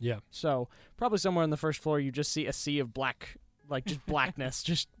off. Yeah. So, probably somewhere on the first floor you just see a sea of black, like just blackness,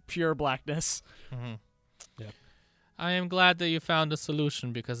 just pure blackness. Mm-hmm. Yep. I am glad that you found a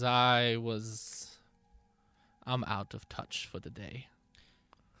solution because I'm out of touch for the day.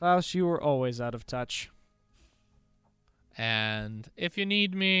 Klaus, you were always out of touch. And if you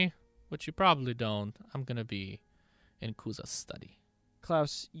need me, which you probably don't, I'm going to be in Kuza's study.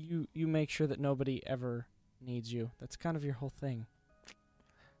 Klaus, you make sure that nobody ever needs you. That's kind of your whole thing.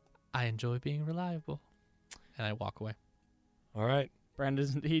 I enjoy being reliable. And I walk away. All right.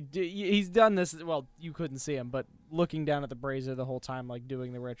 Brandon, he's done this. Well, you couldn't see him, but looking down at the brazier the whole time, like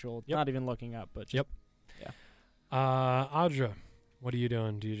doing the ritual, Yep. not even looking up. But just, Yep. Audra, what are you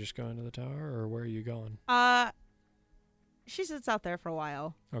doing? Do you just go into the tower, or where are you going? She sits out there for a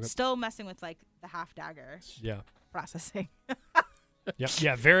while, Okay. still messing with like the half dagger Yeah. processing.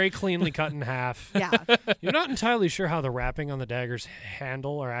 Yeah, very cleanly cut in half. Yeah. You're not entirely sure how the wrapping on the dagger's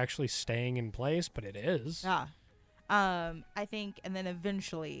handle are actually staying in place, but it is. Yeah. I think, and then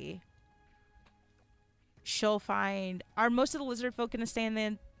eventually she'll find. Are most of the lizard folk gonna stay in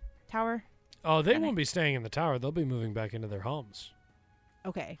the tower? Oh, they And won't be staying in the tower. They'll be moving back into their homes.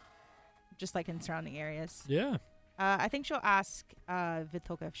 Okay. Just like in surrounding areas. Yeah. I think she'll ask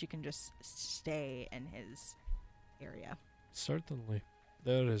Vitoka if she can just stay in his area. Certainly.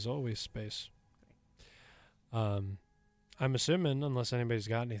 There is always space. I'm assuming, unless anybody's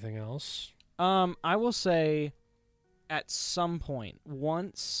got anything else. I will say, at some point,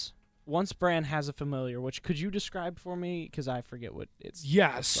 once Bran has a familiar, which could you describe for me? Because I forget what it's.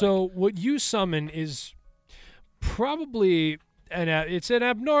 Yeah, looks so like. what you summon is probably it's an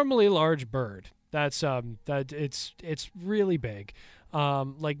abnormally large bird. That's that it's really big.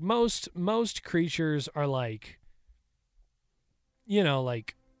 Like most creatures are like, you know,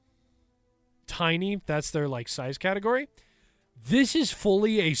 like tiny. That's their like size category. This is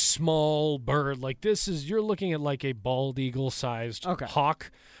fully a small bird. Like you're looking at like a bald eagle sized Okay.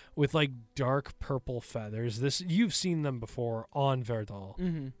 hawk with like dark purple feathers. You've seen them before on Verdal.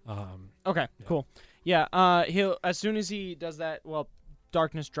 Mm-hmm. Yeah. Okay, cool. Yeah, he'll as soon as he does that. Well,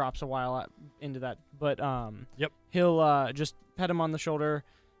 darkness drops a while into that, but Yep. he'll just pet him on the shoulder.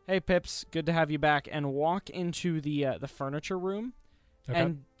 Hey, Pips, good to have you back, and walk into the furniture room Okay.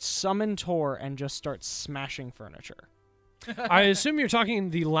 and summon Tor and just start smashing furniture. I assume you're talking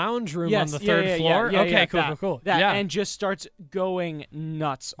the lounge room Yes, on the yeah, third yeah, floor. yeah, Okay, yeah, cool. That Yeah. and just starts going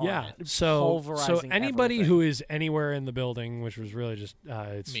nuts on Yeah. it. So pulverizing anybody everything. who is anywhere in the building, which was really just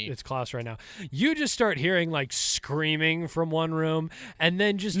Me. it's Klaus right now, you just start hearing like screaming from one room, and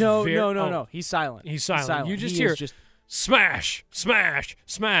then just No, oh, no. He's silent. He's silent. You just He hear is just smash, smash,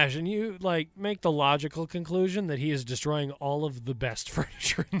 smash, and you like make the logical conclusion that he is destroying all of the best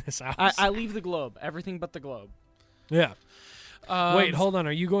furniture in this house. I leave the globe. Everything but the globe. Yeah. Um, Wait, hold on.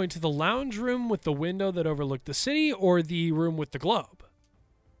 Are you going to the lounge room with the window that overlooked the city, or the room with the globe?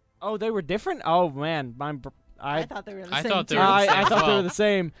 Oh, they were different? Oh, man. I thought they were the I same thought they too. were the same I as thought they well. were the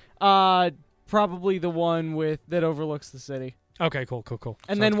same. Probably the one that overlooks the city. Okay, cool. And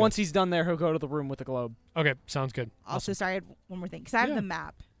Sounds then good. once he's done there, he'll go to the room with the globe. Okay, sounds good. Also, sorry, I had one more thing because I have Yeah. the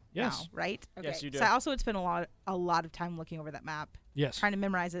map Yes. now, right? Okay. Yes, you do. So I also would spend a lot of time looking over that map, Yes. trying to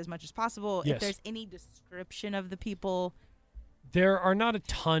memorize it as much as possible. Yes. If there's any description of the people, There are not a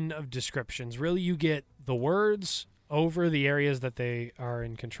ton of descriptions. Really, you get the words over the areas that they are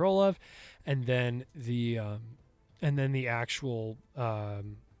in control of, and then the actual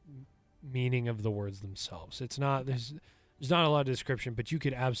meaning of the words themselves. It's not there's not a lot of description, but you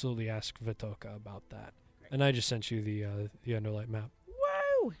could absolutely ask Vitoka about that. And I just sent you the Underlight map.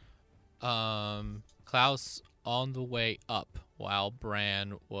 whoa! Klaus on the way up while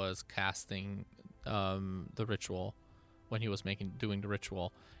Bran was casting the ritual, when he was doing the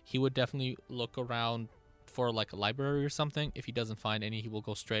ritual, he would definitely look around for like a library or something. If he doesn't find any, he will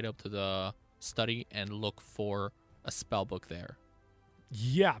go straight up to the study and look for a spell book there.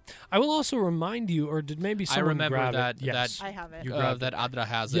 Yeah, I will also remind you, or did maybe someone remember grab that- it? Yes, I have it. You grabbed That Adra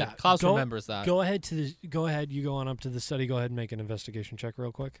has Yeah, it. Klaus go- remembers that. Go ahead you go on up to the study. Go ahead and make an investigation check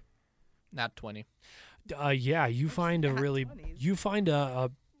real quick. Nat 20. Yeah, you find a Nat really 20s. you find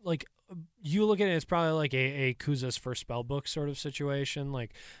a like you look at it, it's probably like a Kuza's first spell book sort of situation,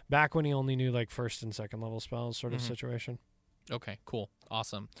 like back when he only knew like first and second level spells sort of Mhm. situation. Okay, cool.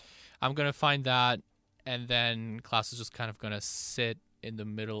 Awesome. I'm going to find that, and then Klaus is just kind of going to sit in the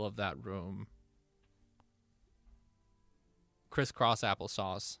middle of that room. Crisscross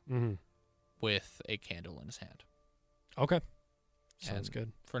applesauce Mm-hmm. with a candle in his hand. Okay, sounds And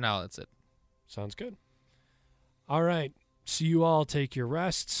good. For now, that's it. Sounds good. All right, so you all take your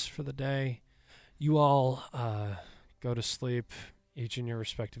rests for the day. You all go to sleep, each in your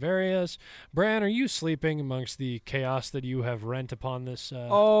respective areas. Bran, are you sleeping amongst the chaos that you have rent upon this?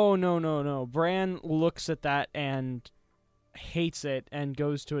 Oh, no. Bran looks at that and hates it and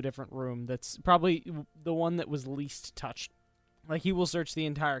goes to a different room that's probably the one that was least touched. Like, he will search the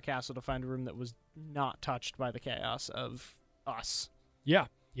entire castle to find a room that was not touched by the chaos of us. Yeah,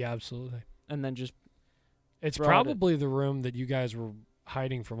 absolutely. And then just, It's Brought it. probably the room that you guys were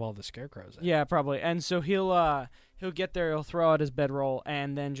hiding from all the scarecrows in. yeah, probably. And so he'll get there, he'll throw out his bedroll,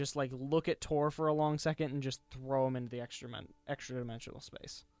 and then just, like, look at Tor for a long second and just throw him into the extra dimensional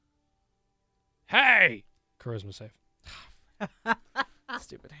space. Hey! Charisma save.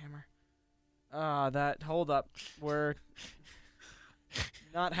 Stupid hammer. Hold up. We're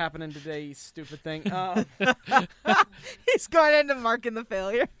not happening today, you stupid thing. He's going into marking the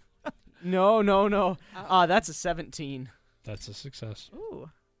failure. No. That's a 17. That's a success. Ooh.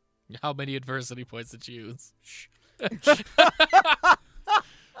 How many adversity points did you use?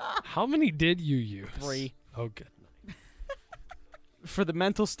 How many did you use? 3. Oh, good. For the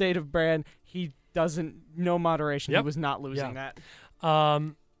mental state of Bran, he doesn't, no moderation. Yep. He was not losing Yeah.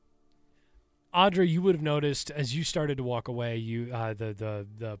 that. Audra, you would have noticed as you started to walk away, you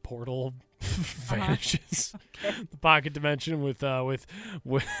the portal vanishes. The pocket dimension with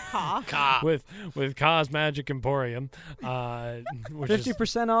Ha. with Ka's Magic Emporium, which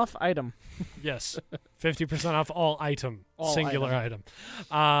 50% off item. is yes, 50% off all item, All singular item.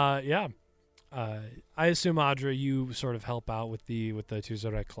 Yeah. I assume Audra, you sort of help out with the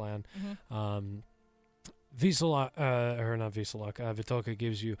Tuzarek clan. Vitoka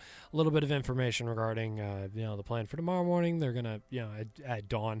gives you a little bit of information regarding, the plan for tomorrow morning. They're gonna, at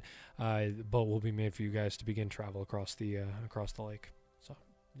dawn, the boat will be made for you guys to begin travel across the lake. So,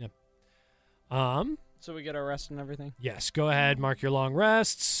 yeah. So we get our rest and everything. Yes, go ahead, mark your long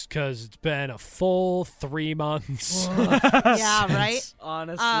rests, because it's been a full 3 months. Yeah, right?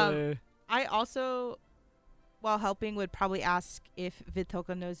 Honestly. I also, while helping, would probably ask if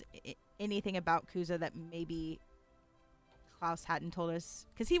Vitoka knows anything about Kuza that maybe Klaus hadn't told us.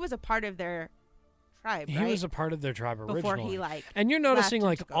 Because he was a part of their tribe, He right? was a part of their tribe originally. Before he, like, and you're noticing, left and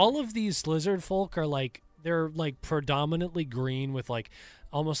like, took all over. of these lizard folk are, like, they're, like, predominantly green with, like,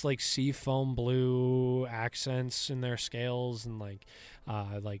 almost, like, seafoam blue accents in their scales and, like,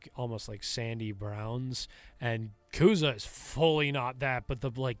 almost, like, sandy browns. And Kuza is fully not that, but,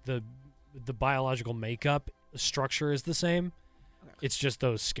 the biological makeup structure is the same. Okay. It's just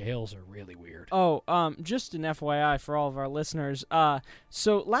those scales are really weird. Oh, just an FYI for all of our listeners.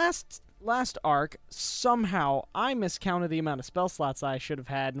 So last arc, somehow I miscounted the amount of spell slots I should have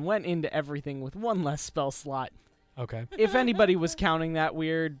had and went into everything with one less spell slot. Okay. If anybody was counting that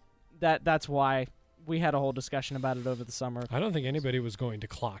weird, that's why. We had a whole discussion about it over the summer. I don't think anybody was going to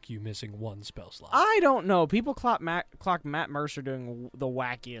clock you missing one spell slot. I don't know. People clock Matt Mercer doing the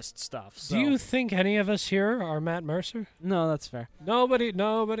wackiest stuff. So. Do you think any of us here are Matt Mercer? No, that's fair. Nobody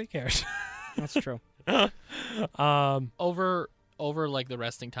cares. That's true. Over like the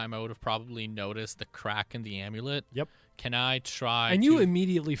resting time, I would have probably noticed the crack in the amulet. Yep. Can I try? And you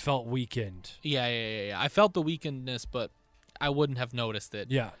immediately felt weakened. Yeah. I felt the weakenedness, but I wouldn't have noticed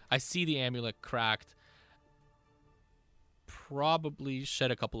it. Yeah. I see the amulet cracked. Probably shed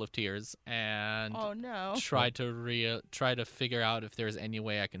a couple of tears and Oh, no. try to figure out if there's any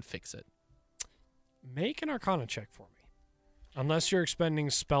way I can fix it. Make an Arcana check for me. Unless you're expending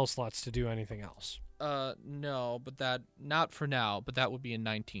spell slots to do anything else. No, but that not for now. But that would be a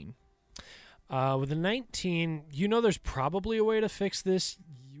 19. With a 19, you know there's probably a way to fix this.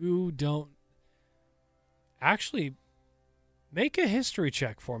 You don't. Actually, make a history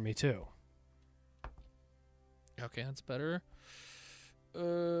check for me, too. Okay, that's better.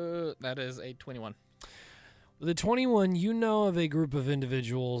 That is a 21. With a 21, you know of a group of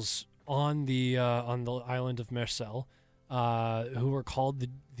individuals on the island of Mercel who were called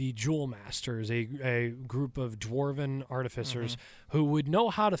the Jewel Masters, a group of dwarven artificers who would know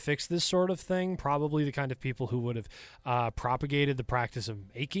how to fix this sort of thing, probably the kind of people who would have propagated the practice of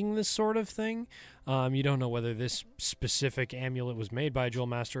making this sort of thing. You don't know whether this specific amulet was made by a Jewel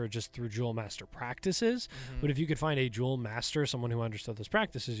Master or just through Jewel Master practices, but if you could find a Jewel Master, someone who understood those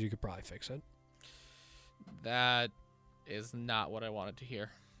practices, you could probably fix it. That is not what I wanted to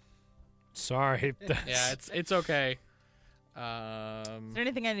hear. Sorry. Yeah, it's okay. Is there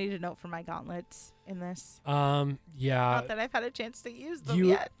anything I need to note for my gauntlets in this? Yeah. Not that I've had a chance to use them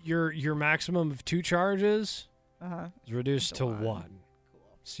yet. Your maximum of 2 charges Uh-huh. is reduced to To 1. 1.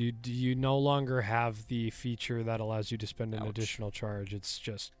 So you no longer have the feature that allows you to spend an Ouch. additional charge. It's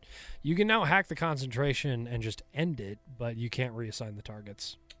just you can now hack the concentration and just end it, but you can't reassign the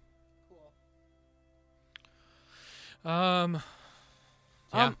targets.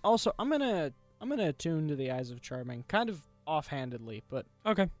 Yeah. Also, I'm gonna attune to the Eyes of Charming, kind of offhandedly, but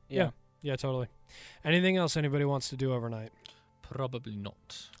Okay. yeah. Yeah, totally. Anything else anybody wants to do overnight? Probably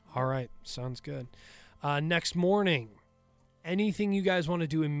not. All right, sounds good. Next morning, anything you guys want to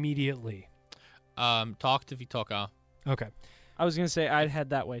do immediately? Talk to Vitoka. Okay. I was gonna say I'd head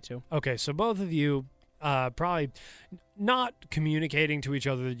that way too. Okay, so both of you probably not communicating to each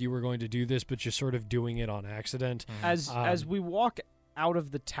other that you were going to do this, but just sort of doing it on accident. As we walk out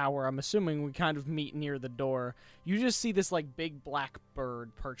of the tower, I'm assuming we kind of meet near the door. You just see this like big black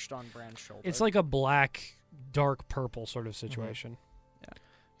bird perched on Bran's shoulder. It's like a black, dark purple sort of situation.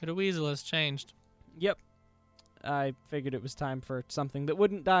 The weasel has changed. Yep. I figured it was time for something that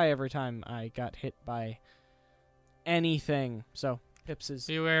wouldn't die every time I got hit by anything. So Pips is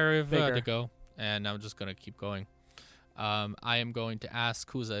Beware of bigger. vertigo. And I'm just gonna keep going. I am going to ask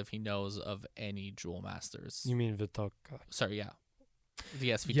Kuza if he knows of any Jewel Masters. You mean Vitoka? Sorry, yeah.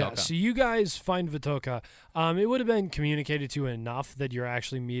 Yes, Vitoka. Yeah, so you guys find Vitoka. It would have been communicated to enough that you're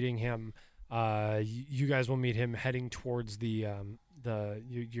actually meeting him. You guys will meet him heading towards you're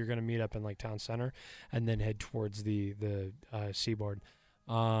going to meet up in like town center and then head towards the seaboard.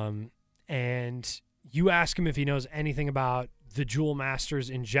 And you ask him if he knows anything about the Jewel Masters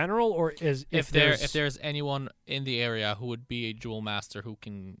in general, or if there's anyone in the area who would be a Jewel Master who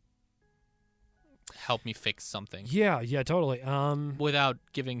can help me fix something. Yeah, totally. Without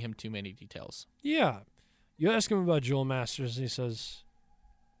giving him too many details. Yeah. You ask him about Jewel Masters, and he says,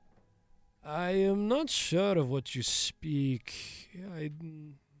 I am not sure of what you speak. I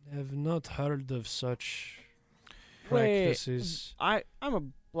have not heard of such. practices. I'm a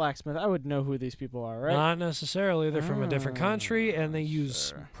blacksmith. I would know who these people are, right? Not necessarily. They're from a different country, and they use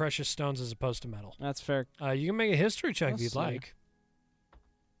sure. precious stones as opposed to metal. That's fair. You can make a history check if Let's you'd see. like.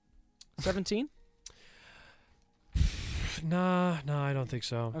 17? Nah, I don't think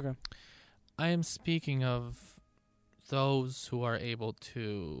so. Okay. I am speaking of those who are able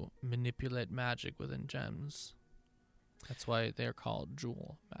to manipulate magic within gems. That's why they're called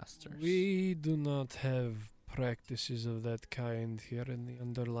jewel masters. We do not have practices of that kind here in the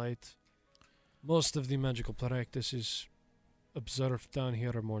Underlight. Most of the magical practices observed down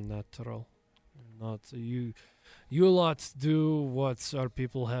here are more natural. Not you lot do what our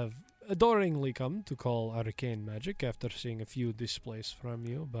people have adoringly come to call arcane magic after seeing a few displays from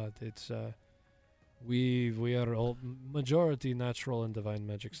you, but it's we are all majority natural and divine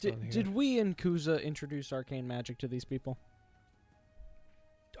magics down here. Did we and Kuza introduce arcane magic to these people?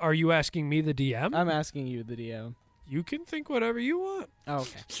 Are you asking me, the DM? I'm asking you, the DM. You can think whatever you want. Oh,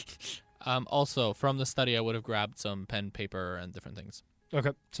 okay. Also, from the study, I would have grabbed some pen, paper, and different things.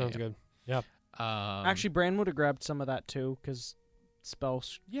 Okay, sounds Yeah. good. Actually, Bran would have grabbed some of that too, because spell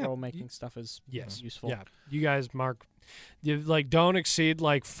Yeah, scroll making stuff is Yes. useful. Yeah, you guys mark. You don't exceed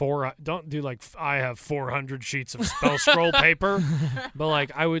like four. Don't do like I have 400 sheets of spell scroll paper, but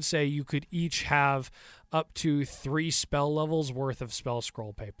like I would say you could each have up to 3 spell levels worth of spell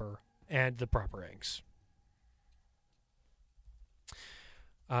scroll paper and the proper inks.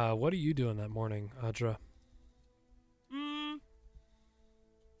 What are you doing that morning, Audra?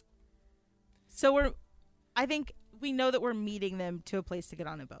 So I think we know that we're meeting them to a place to get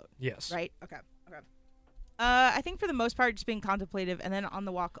on a boat, Yes. right? Okay. I think for the most part, just being contemplative, and then on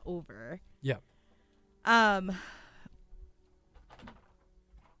the walk over. Yeah.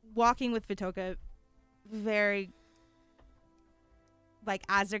 Walking with Vitoka, very, like,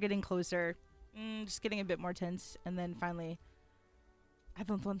 as they're getting closer, just getting a bit more tense, and then finally, I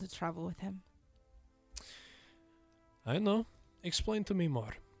don't want to travel with him. I know. Explain to me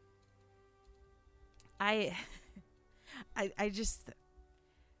more. I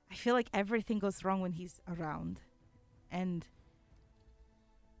feel like everything goes wrong when he's around, and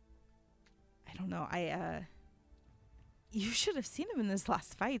I don't know. You should have seen him in this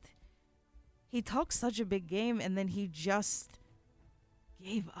last fight. He talked such a big game, and then he just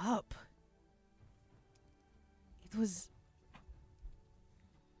gave up. It was,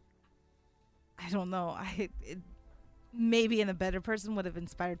 I don't know. Maybe in a better person would have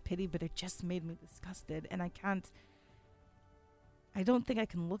inspired pity, but it just made me disgusted, and I don't think I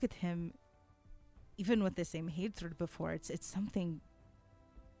can look at him even with the same hatred before. It's something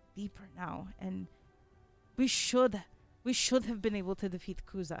deeper now, and we should have been able to defeat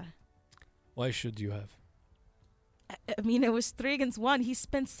Kuza. Why should you have? I mean, it was 3 against 1. He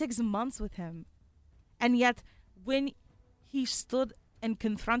spent 6 months with him, and yet when he stood and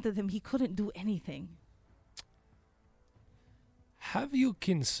confronted him, he couldn't do anything. Have you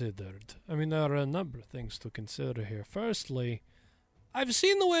considered? I mean, there are a number of things to consider here. Firstly, I've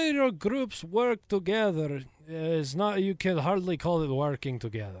seen the way your groups work together. It's not. You can hardly call it working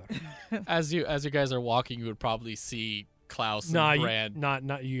together. As you guys are walking, you would probably see Klaus and Nah, Brand.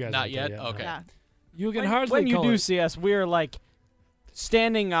 not you guys. Not aren't yet? there Okay. Yeah. You can When, hardly when you call do it. see us, we're like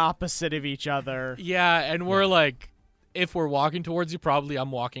standing opposite of each other. Yeah, and we're like, if we're walking towards you, probably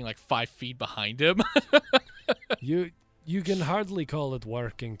I'm walking like 5 feet behind him. You can hardly call it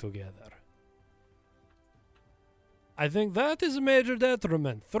working together. I think that is a major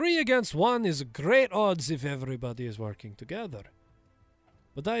detriment. 3 against 1 is great odds if everybody is working together.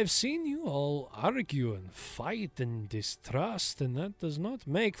 But I have seen you all argue and fight and distrust, and that does not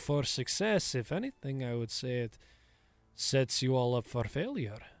make for success. If anything, I would say it sets you all up for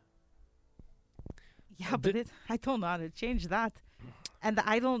failure. Yeah, but I don't know how to change that. And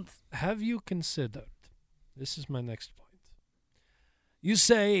I don't... Have you considered? This is my next point. You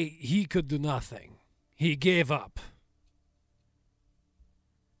say he could do nothing. He gave up.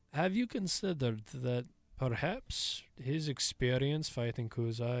 Have you considered that perhaps his experience fighting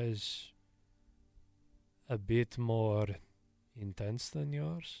Kuza is a bit more intense than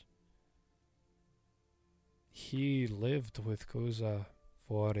yours? He lived with Kuza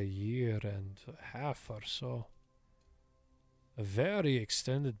for 1.5 years or so. A very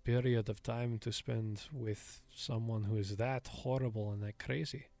extended period of time to spend with someone who is that horrible and that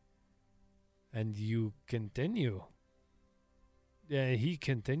crazy. And you continue. Yeah, he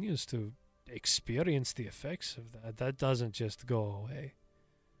continues to experience the effects of that. That doesn't just go away.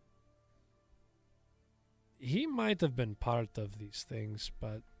 He might have been part of these things,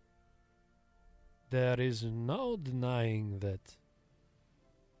 but there is no denying that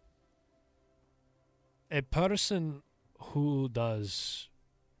a person who does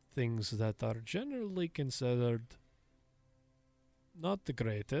things that are generally considered not the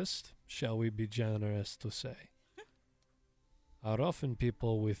greatest, shall we be generous to say, are often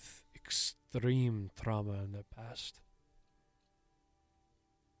people with extreme trauma in their past.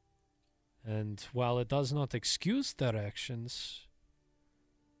 And while it does not excuse their actions,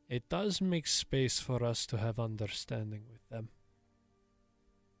 it does make space for us to have understanding with them.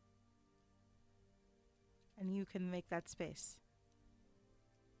 And you can make that space.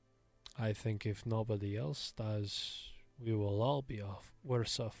 I think if nobody else does, we will all be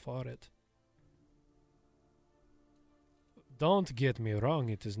worse off for it. Don't get me wrong,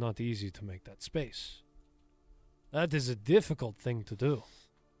 it is not easy to make that space. That is a difficult thing to do.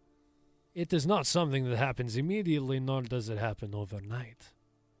 It is not something that happens immediately, nor does it happen overnight.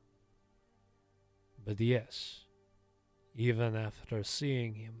 But yes, even after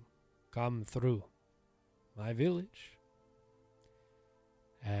seeing him come through my village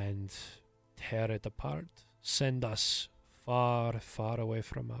and tear it apart, send us far, far away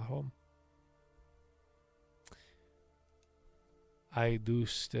from our home, I do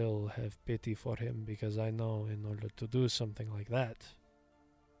still have pity for him, because I know in order to do something like that,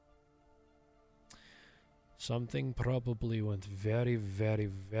 something probably went very, very,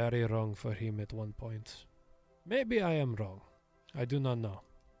 very wrong for him at one point. Maybe I am wrong. I do not know.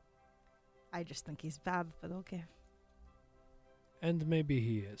 I just think he's bad, but okay. And maybe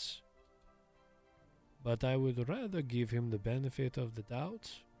he is. But I would rather give him the benefit of the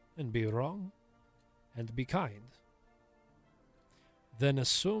doubt and be wrong and be kind than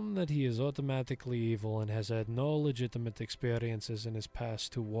assume that he is automatically evil and has had no legitimate experiences in his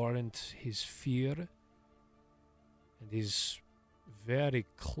past to warrant his fear and his very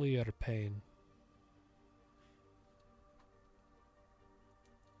clear pain.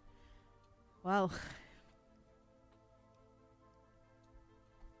 Well,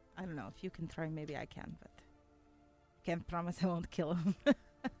 I don't know. If you can try, maybe I can, but can't promise I won't kill him.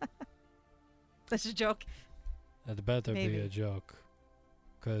 That's a joke. That better be Maybe. a joke.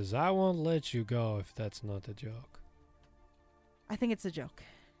 'Cause I won't let you go if that's not a joke. I think it's a joke.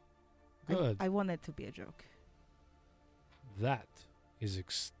 Good. I want it to be a joke. That is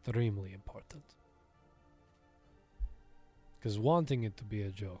extremely important. 'Cause wanting it to be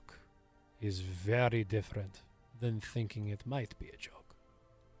a joke is very different than thinking it might be a joke.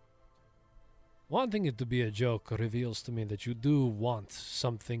 Wanting it to be a joke reveals to me that you do want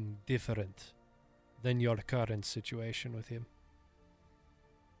something different than your current situation with him.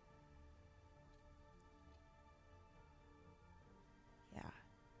 Yeah.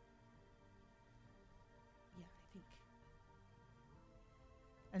 Yeah, I think.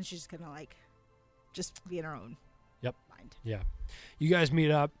 And she's gonna just be in her own Yep. mind. Yeah. You guys meet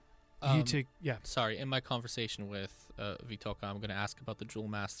up. You Um, take, yeah. Sorry, in my conversation with Vitoka, I'm going to ask about the Jewel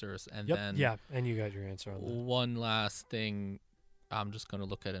Masters, and Yep. then Yeah. And you got your answer on that. one last thing. I'm just going to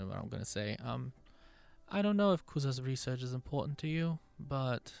look at it and what I'm going to say. I don't know if Kuza's research is important to you,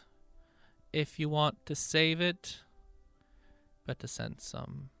 but if you want to save it, better send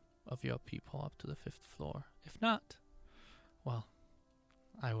some of your people up to the 5th floor. If not, well,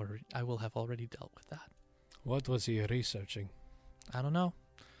 I will have already dealt with that. What was he researching? I don't know.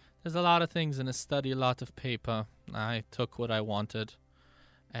 There's a lot of things in a study, a lot of paper. I took what I wanted,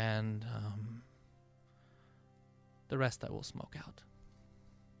 and the rest I will smoke out.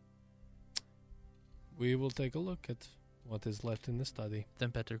 We will take a look at what is left in the study. Then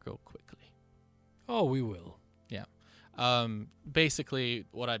better go quickly. Oh, we will. Basically,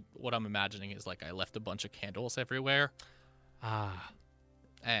 what I'm imagining is I left a bunch of candles everywhere, Ah.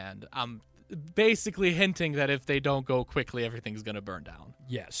 and I'm basically hinting that if they don't go quickly, everything's gonna burn down.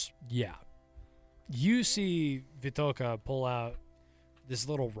 Yes. Yeah. You see Vitoka pull out this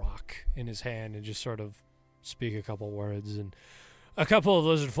little rock in his hand and just sort of speak a couple words, and a couple of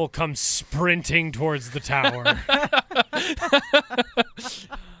lizard folk come sprinting towards the tower.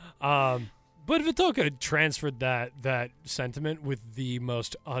 But Vitoka transferred that sentiment with the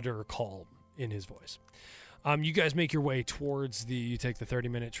most utter calm in his voice. You guys make your way towards you take the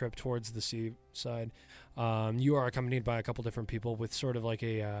 30-minute trip towards the seaside. You are accompanied by a couple different people with sort of like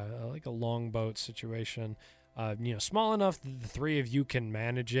a longboat situation. Small enough that the three of you can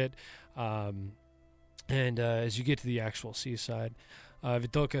manage it. And as you get to the actual seaside,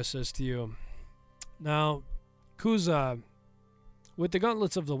 Vitoka says to you, "Now, Kuza, with the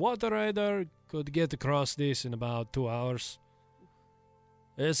gauntlets of the Water Rider, could get across this in about 2 hours.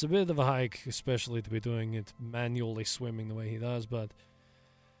 It's a bit of a hike, especially to be doing it manually swimming the way he does, but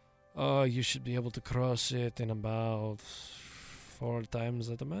you should be able to cross it in about 4 times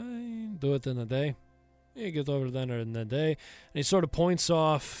at a mile. Do it in a day. You get over there in the day. And he sort of points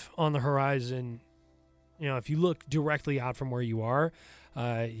off on the horizon. You know, if you look directly out from where you are,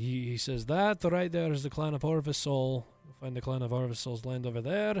 he says that right there is the clan of Orvisol. You'll find the clan of Orvisol's land over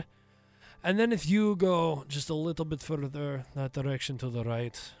there. And then if you go just a little bit further, that direction to the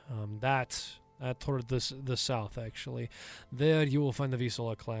right, that toward the south, actually, there you will find the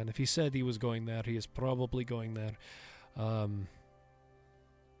Visola clan. If he said he was going there, he is probably going there.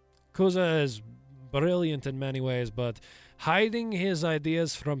 Kuza is brilliant in many ways, but hiding his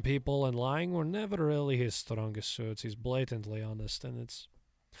ideas from people and lying were never really his strongest suits. He's blatantly honest, and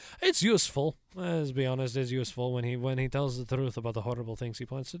it's useful. Let's be honest, it's useful when he tells the truth about the horrible things he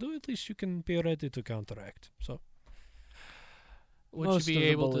plans to do. At least you can be ready to counteract. So, Most you be of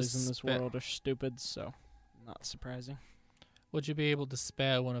the able to bullies in this world are stupid, so not surprising. Would you be able to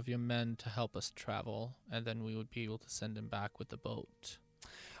spare one of your men to help us travel, and then we would be able to send him back with the boat?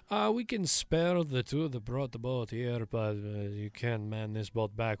 we can spare the two that brought the boat here, but you can't man this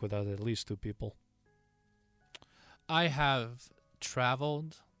boat back without at least 2 people. I have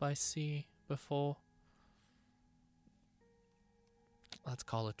traveled by sea before. Let's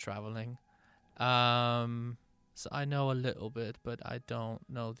call it traveling. So I know a little bit, but I don't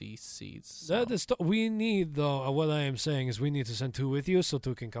know these seas. So. That is we need, though, what I am saying is we need to send 2 with you so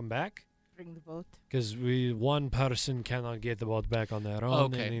 2 can come back. Bring the boat. Because one person cannot get the boat back on their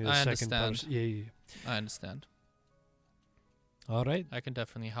own. Okay, They need a I second understand. person. Yeah. I understand. All right. I can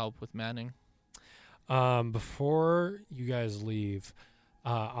definitely help with manning. Before you guys leave,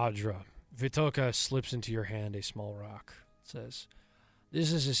 Audra, Vitoka slips into your hand a small rock. It says,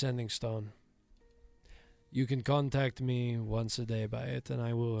 "This is a sending stone. You can contact me once a day by it, and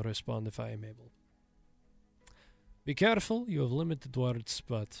I will respond if I am able. Be careful. You have limited words,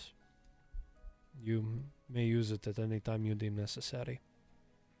 but you may use it at any time you deem necessary.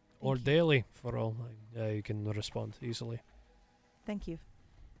 Or Thank you. daily, for all. You can respond easily." Thank you.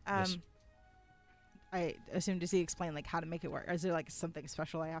 Yes. I assume, does he explain like how to make it work? Or is there like something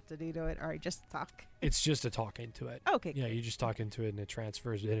special I have to do to it, or I just talk? It's just a talk into it. Okay. Yeah, great. you just talk into it, and it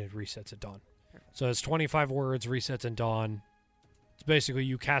transfers, and it resets at dawn. Perfect. So it's 25 words, resets at dawn. It's basically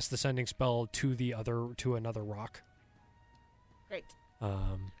you cast the sending spell to another rock. Great.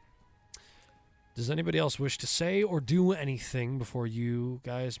 Does anybody else wish to say or do anything before you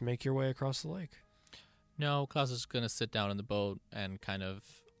guys make your way across the lake? No, Klaus is going to sit down in the boat and kind of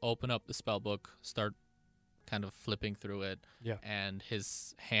open up the spell book, start kind of flipping through it. Yeah. And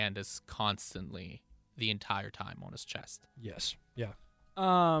his hand is constantly, the entire time, on his chest. Yes. Yeah.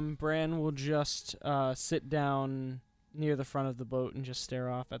 Bran will just sit down near the front of the boat and just stare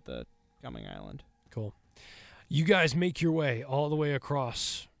off at the coming island. Cool. You guys make your way all the way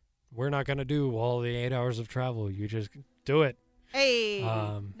across. We're not going to do all the 8 hours of travel. You just do it. Hey,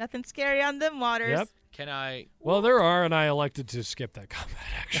 nothing scary on them waters. Yep. Can I... Well, there are, and I elected to skip that combat,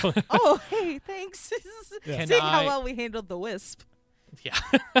 actually. Oh, hey, thanks. Yeah. Can Seeing how I- well we handled the wisp. Yeah.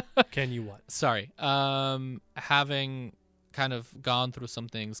 Can you what? Sorry. Having kind of gone through some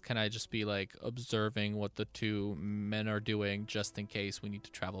things, can I just be like observing what the 2 men are doing just in case we need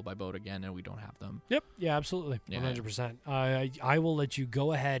to travel by boat again and we don't have them? Yep. Yeah, absolutely. Yeah. 100%. I will let you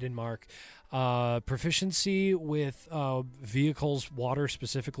go ahead and mark proficiency with vehicles, water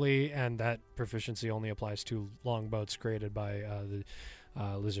specifically, and that proficiency only applies to longboats created by the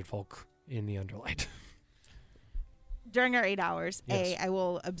lizard folk in the Underlight. During our 8 hours, Yes. I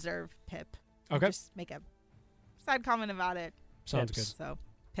will observe Pip. And Okay. Just make a side comment about it. Sounds Pips. good. So,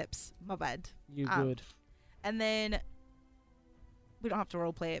 Pips, my bad. You Um, good. And then we don't have to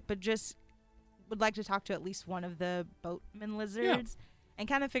roleplay it, but just would like to talk to at least one of the boatman lizards and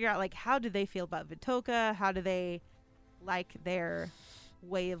kind of figure out like how do they feel about Vitoka, how do they like their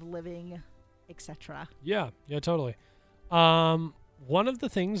way of living, etc. Yeah, totally. One of the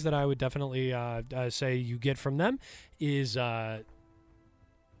things that I would definitely say you get from them is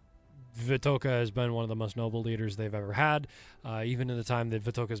Vitoka has been one of the most noble leaders they've ever had. Even in the time that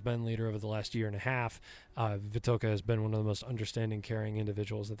Vitoka has been leader over the last year and a half, Vitoka has been one of the most understanding, caring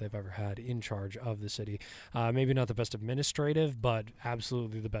individuals that they've ever had in charge of the city. Maybe not the best administrative, but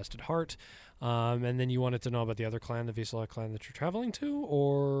absolutely the best at heart. And then you wanted to know about the other clan, the Visola clan that you're traveling to,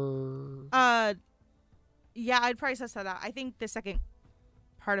 or... Yeah, I'd probably suss that out. I think the second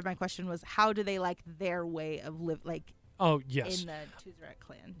part of my question was how do they like their way of like Oh, yes. in the Tuzeret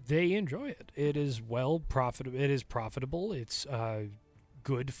clan? They enjoy it. It is profitable. It is profitable. It's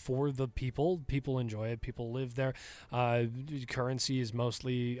good for the people. People enjoy it. People live there. Currency is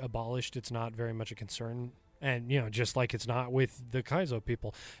mostly abolished. It's not very much a concern. And, just like it's not with the Kaizo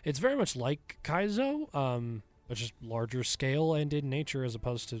people. It's very much like Kaizo, but just larger scale and in nature as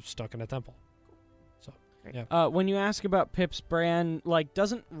opposed to stuck in a temple. So, Great. Yeah. When you ask about Pips, Bran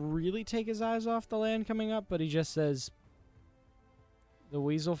doesn't really take his eyes off the land coming up, but he just says, "The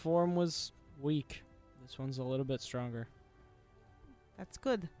weasel form was weak. This one's a little bit stronger." That's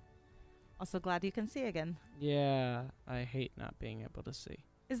good. Also glad you can see again. Yeah, I hate not being able to see.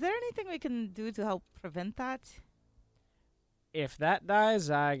 Is there anything we can do to help prevent that? If that dies,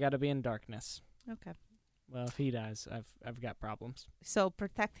 I gotta be in darkness. Okay. Well, if he dies, I've got problems. So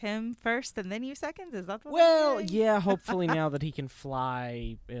protect him first and then you second? Is that what Well, I'm hearing? yeah, hopefully now that he can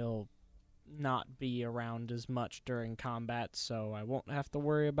fly, he'll not be around as much during combat, so I won't have to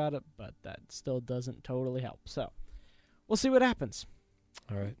worry about it, but that still doesn't totally help. So, we'll see what happens.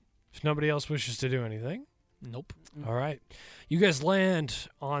 All right. If nobody else wishes to do anything, Nope. all right. You guys land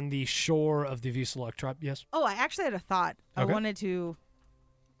on the shore of the Visalok tribe. Yes. Oh, I actually had a thought. I Okay. wanted to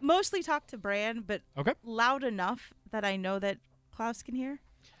mostly talk to Bran, but Okay. loud enough that I know that Klaus can hear.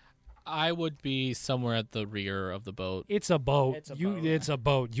 I would be somewhere at the rear of the boat. It's a boat. It's a boat. It's a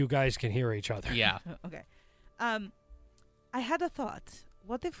boat. You guys can hear each other. Yeah. Okay. I had a thought.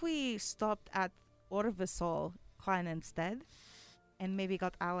 What if we stopped at Orvisol clan instead, and maybe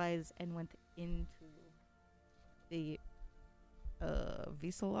got allies and went into the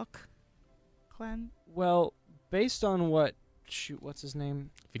Visalok clan? Well, based on what... Shoot, what's his name?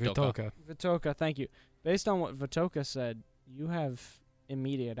 Vitoka. Vitoka, thank you. Based on what Vitoka said, you have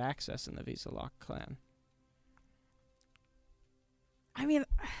immediate access in the Visalok clan. I mean,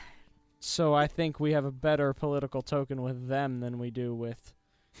 So I think we have a better political token with them than we do with...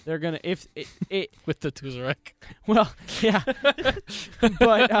 They're gonna... If it With the Tuzarek. well, yeah.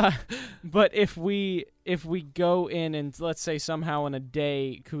 but if we go in and let's say somehow in a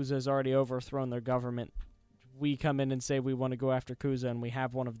day Kuza's already overthrown their government, we come in and say we want to go after Kuza and we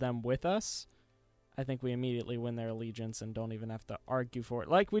have one of them with us, I think we immediately win their allegiance and don't even have to argue for it,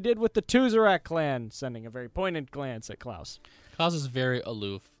 like we did with the Tuzarek clan, sending a very pointed glance at Klaus. Klaus is very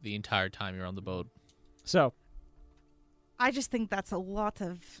aloof the entire time you're on the boat. So, I just think that's a lot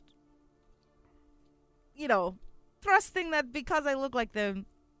of, trusting that because I look like them,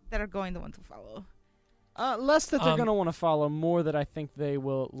 that are going to want to follow. less that they're Um, going to want to follow, more that I think they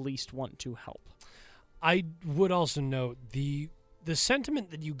will at least want to help. I would also note the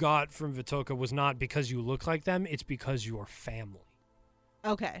sentiment that you got from Vitoka was not because you look like them, it's because you are family.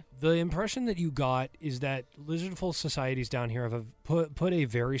 Okay. The impression that you got is that Lizardful societies down here have put a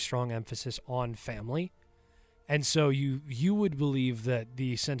very strong emphasis on family. And so you would believe that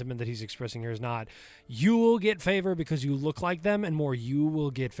the sentiment that he's expressing here is not you will get favor because you look like them, and more you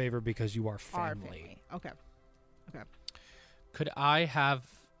will get favor because you are Our family. Okay. Could I have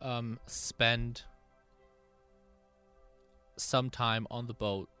spend some time on the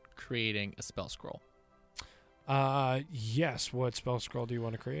boat creating a spell scroll? Yes. What spell scroll do you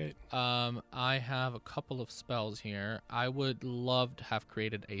want to create? I have a couple of spells here. I would love to have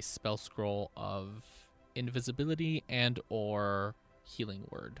created a spell scroll of invisibility and or healing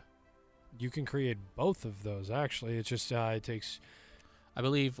word. You can create both of those, actually. It's just it takes I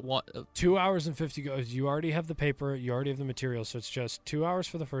believe 2 hours and 50 goes. You already have the paper. You already have the material. So it's just 2 hours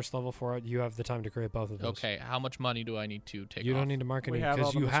for the first level for it. You have the time to create both of those. okay, how much money do I need to take You off? don't need to mark We any have all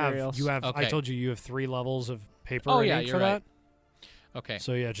because the you have materials. I Okay. told you have 3 levels of paper Oh, and yeah, ink you're for right. that. Okay.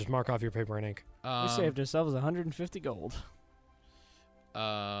 So yeah, just mark off your paper and ink. We saved ourselves 150 gold.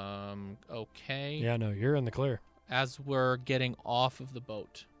 Okay. Yeah, no, you're in the clear. As we're getting off of the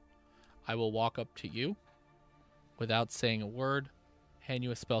boat, I will walk up to you without saying a word, hand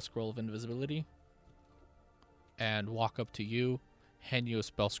you a spell scroll of invisibility, and walk up to you, hand you a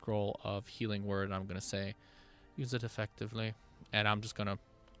spell scroll of healing word, and I'm going to say, use it effectively, and I'm just going to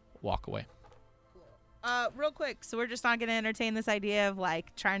walk away. Real quick, so we're just not going to entertain this idea of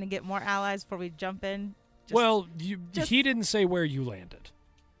trying to get more allies before we jump in. He didn't say where you landed.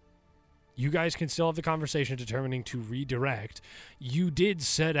 You guys can still have the conversation determining to redirect. You did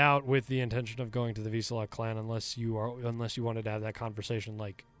set out with the intention of going to the Visalok clan unless you wanted to have that conversation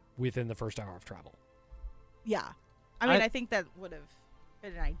within the first hour of travel. Yeah. I think that would have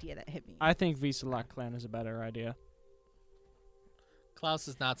been an idea that hit me. I think Visalok clan is a better idea. Klaus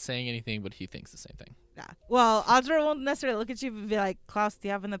is not saying anything, but he thinks the same thing. Yeah. Well, Audra won't necessarily look at you and be like, Klaus, do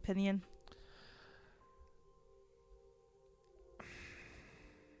you have an opinion?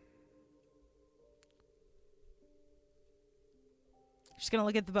 She's going to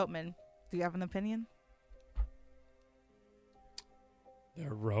look at the boatman. Do you have an opinion?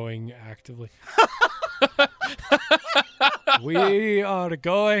 They're rowing actively. We are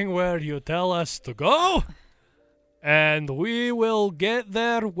going where you tell us to go, and we will get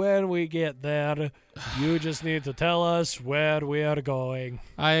there when we get there. You just need to tell us where we are going.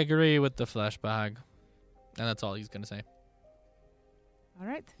 I agree with the flashbag. And that's all he's going to say. All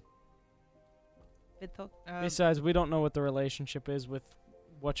right. Besides, we don't know what the relationship is with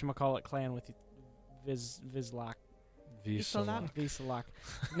whatchamacallit clan with Vizlak. Vizlak.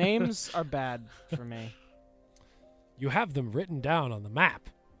 Names are bad for me. You have them written down on the map.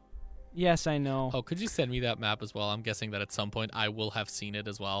 Yes, I know. Oh, could you send me that map as well? I'm guessing that at some point I will have seen it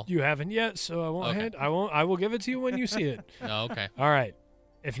as well. You haven't yet, so I won't. Okay. I will give it to you when you see it. Oh, okay. All right.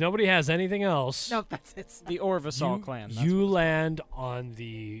 If nobody has anything else, Nope, that's it. The Orvisol clan. that's you what- land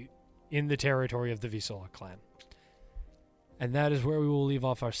in the territory of the Visola clan. And that is where we will leave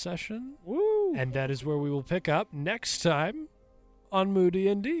off our session. Woo! And that is where we will pick up next time on Moody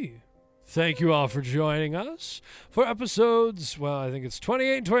and D. Thank you all for joining us for episodes, well, I think it's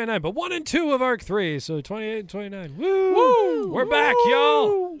 28 and 29, but 1 and 2 of Arc 3, so 28 and 29. Woo! Woo! We're back,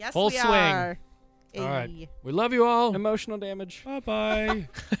 y'all! Yes, Full we swing. are. All right. Ayy. We love you all. Emotional damage. Bye-bye.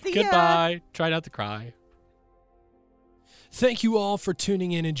 See ya. Goodbye. Try not to cry. Thank you all for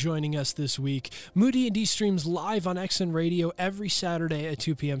tuning in and joining us this week. Moody and D streams live on XN Radio every Saturday at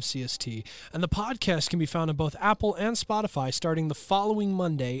 2 p.m. CST, and the podcast can be found on both Apple and Spotify starting the following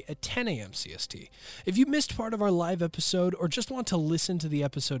Monday at 10 a.m. CST. If you missed part of our live episode or just want to listen to the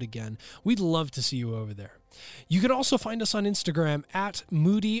episode again, we'd love to see you over there. You can also find us on Instagram at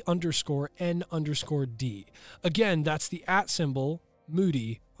Moody_N_D. Again, that's the @ symbol,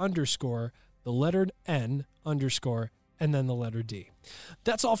 Moody _ the letter N _ and then the letter D.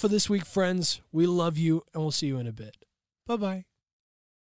 That's all for this week, friends. We love you, and we'll see you in a bit. Bye-bye.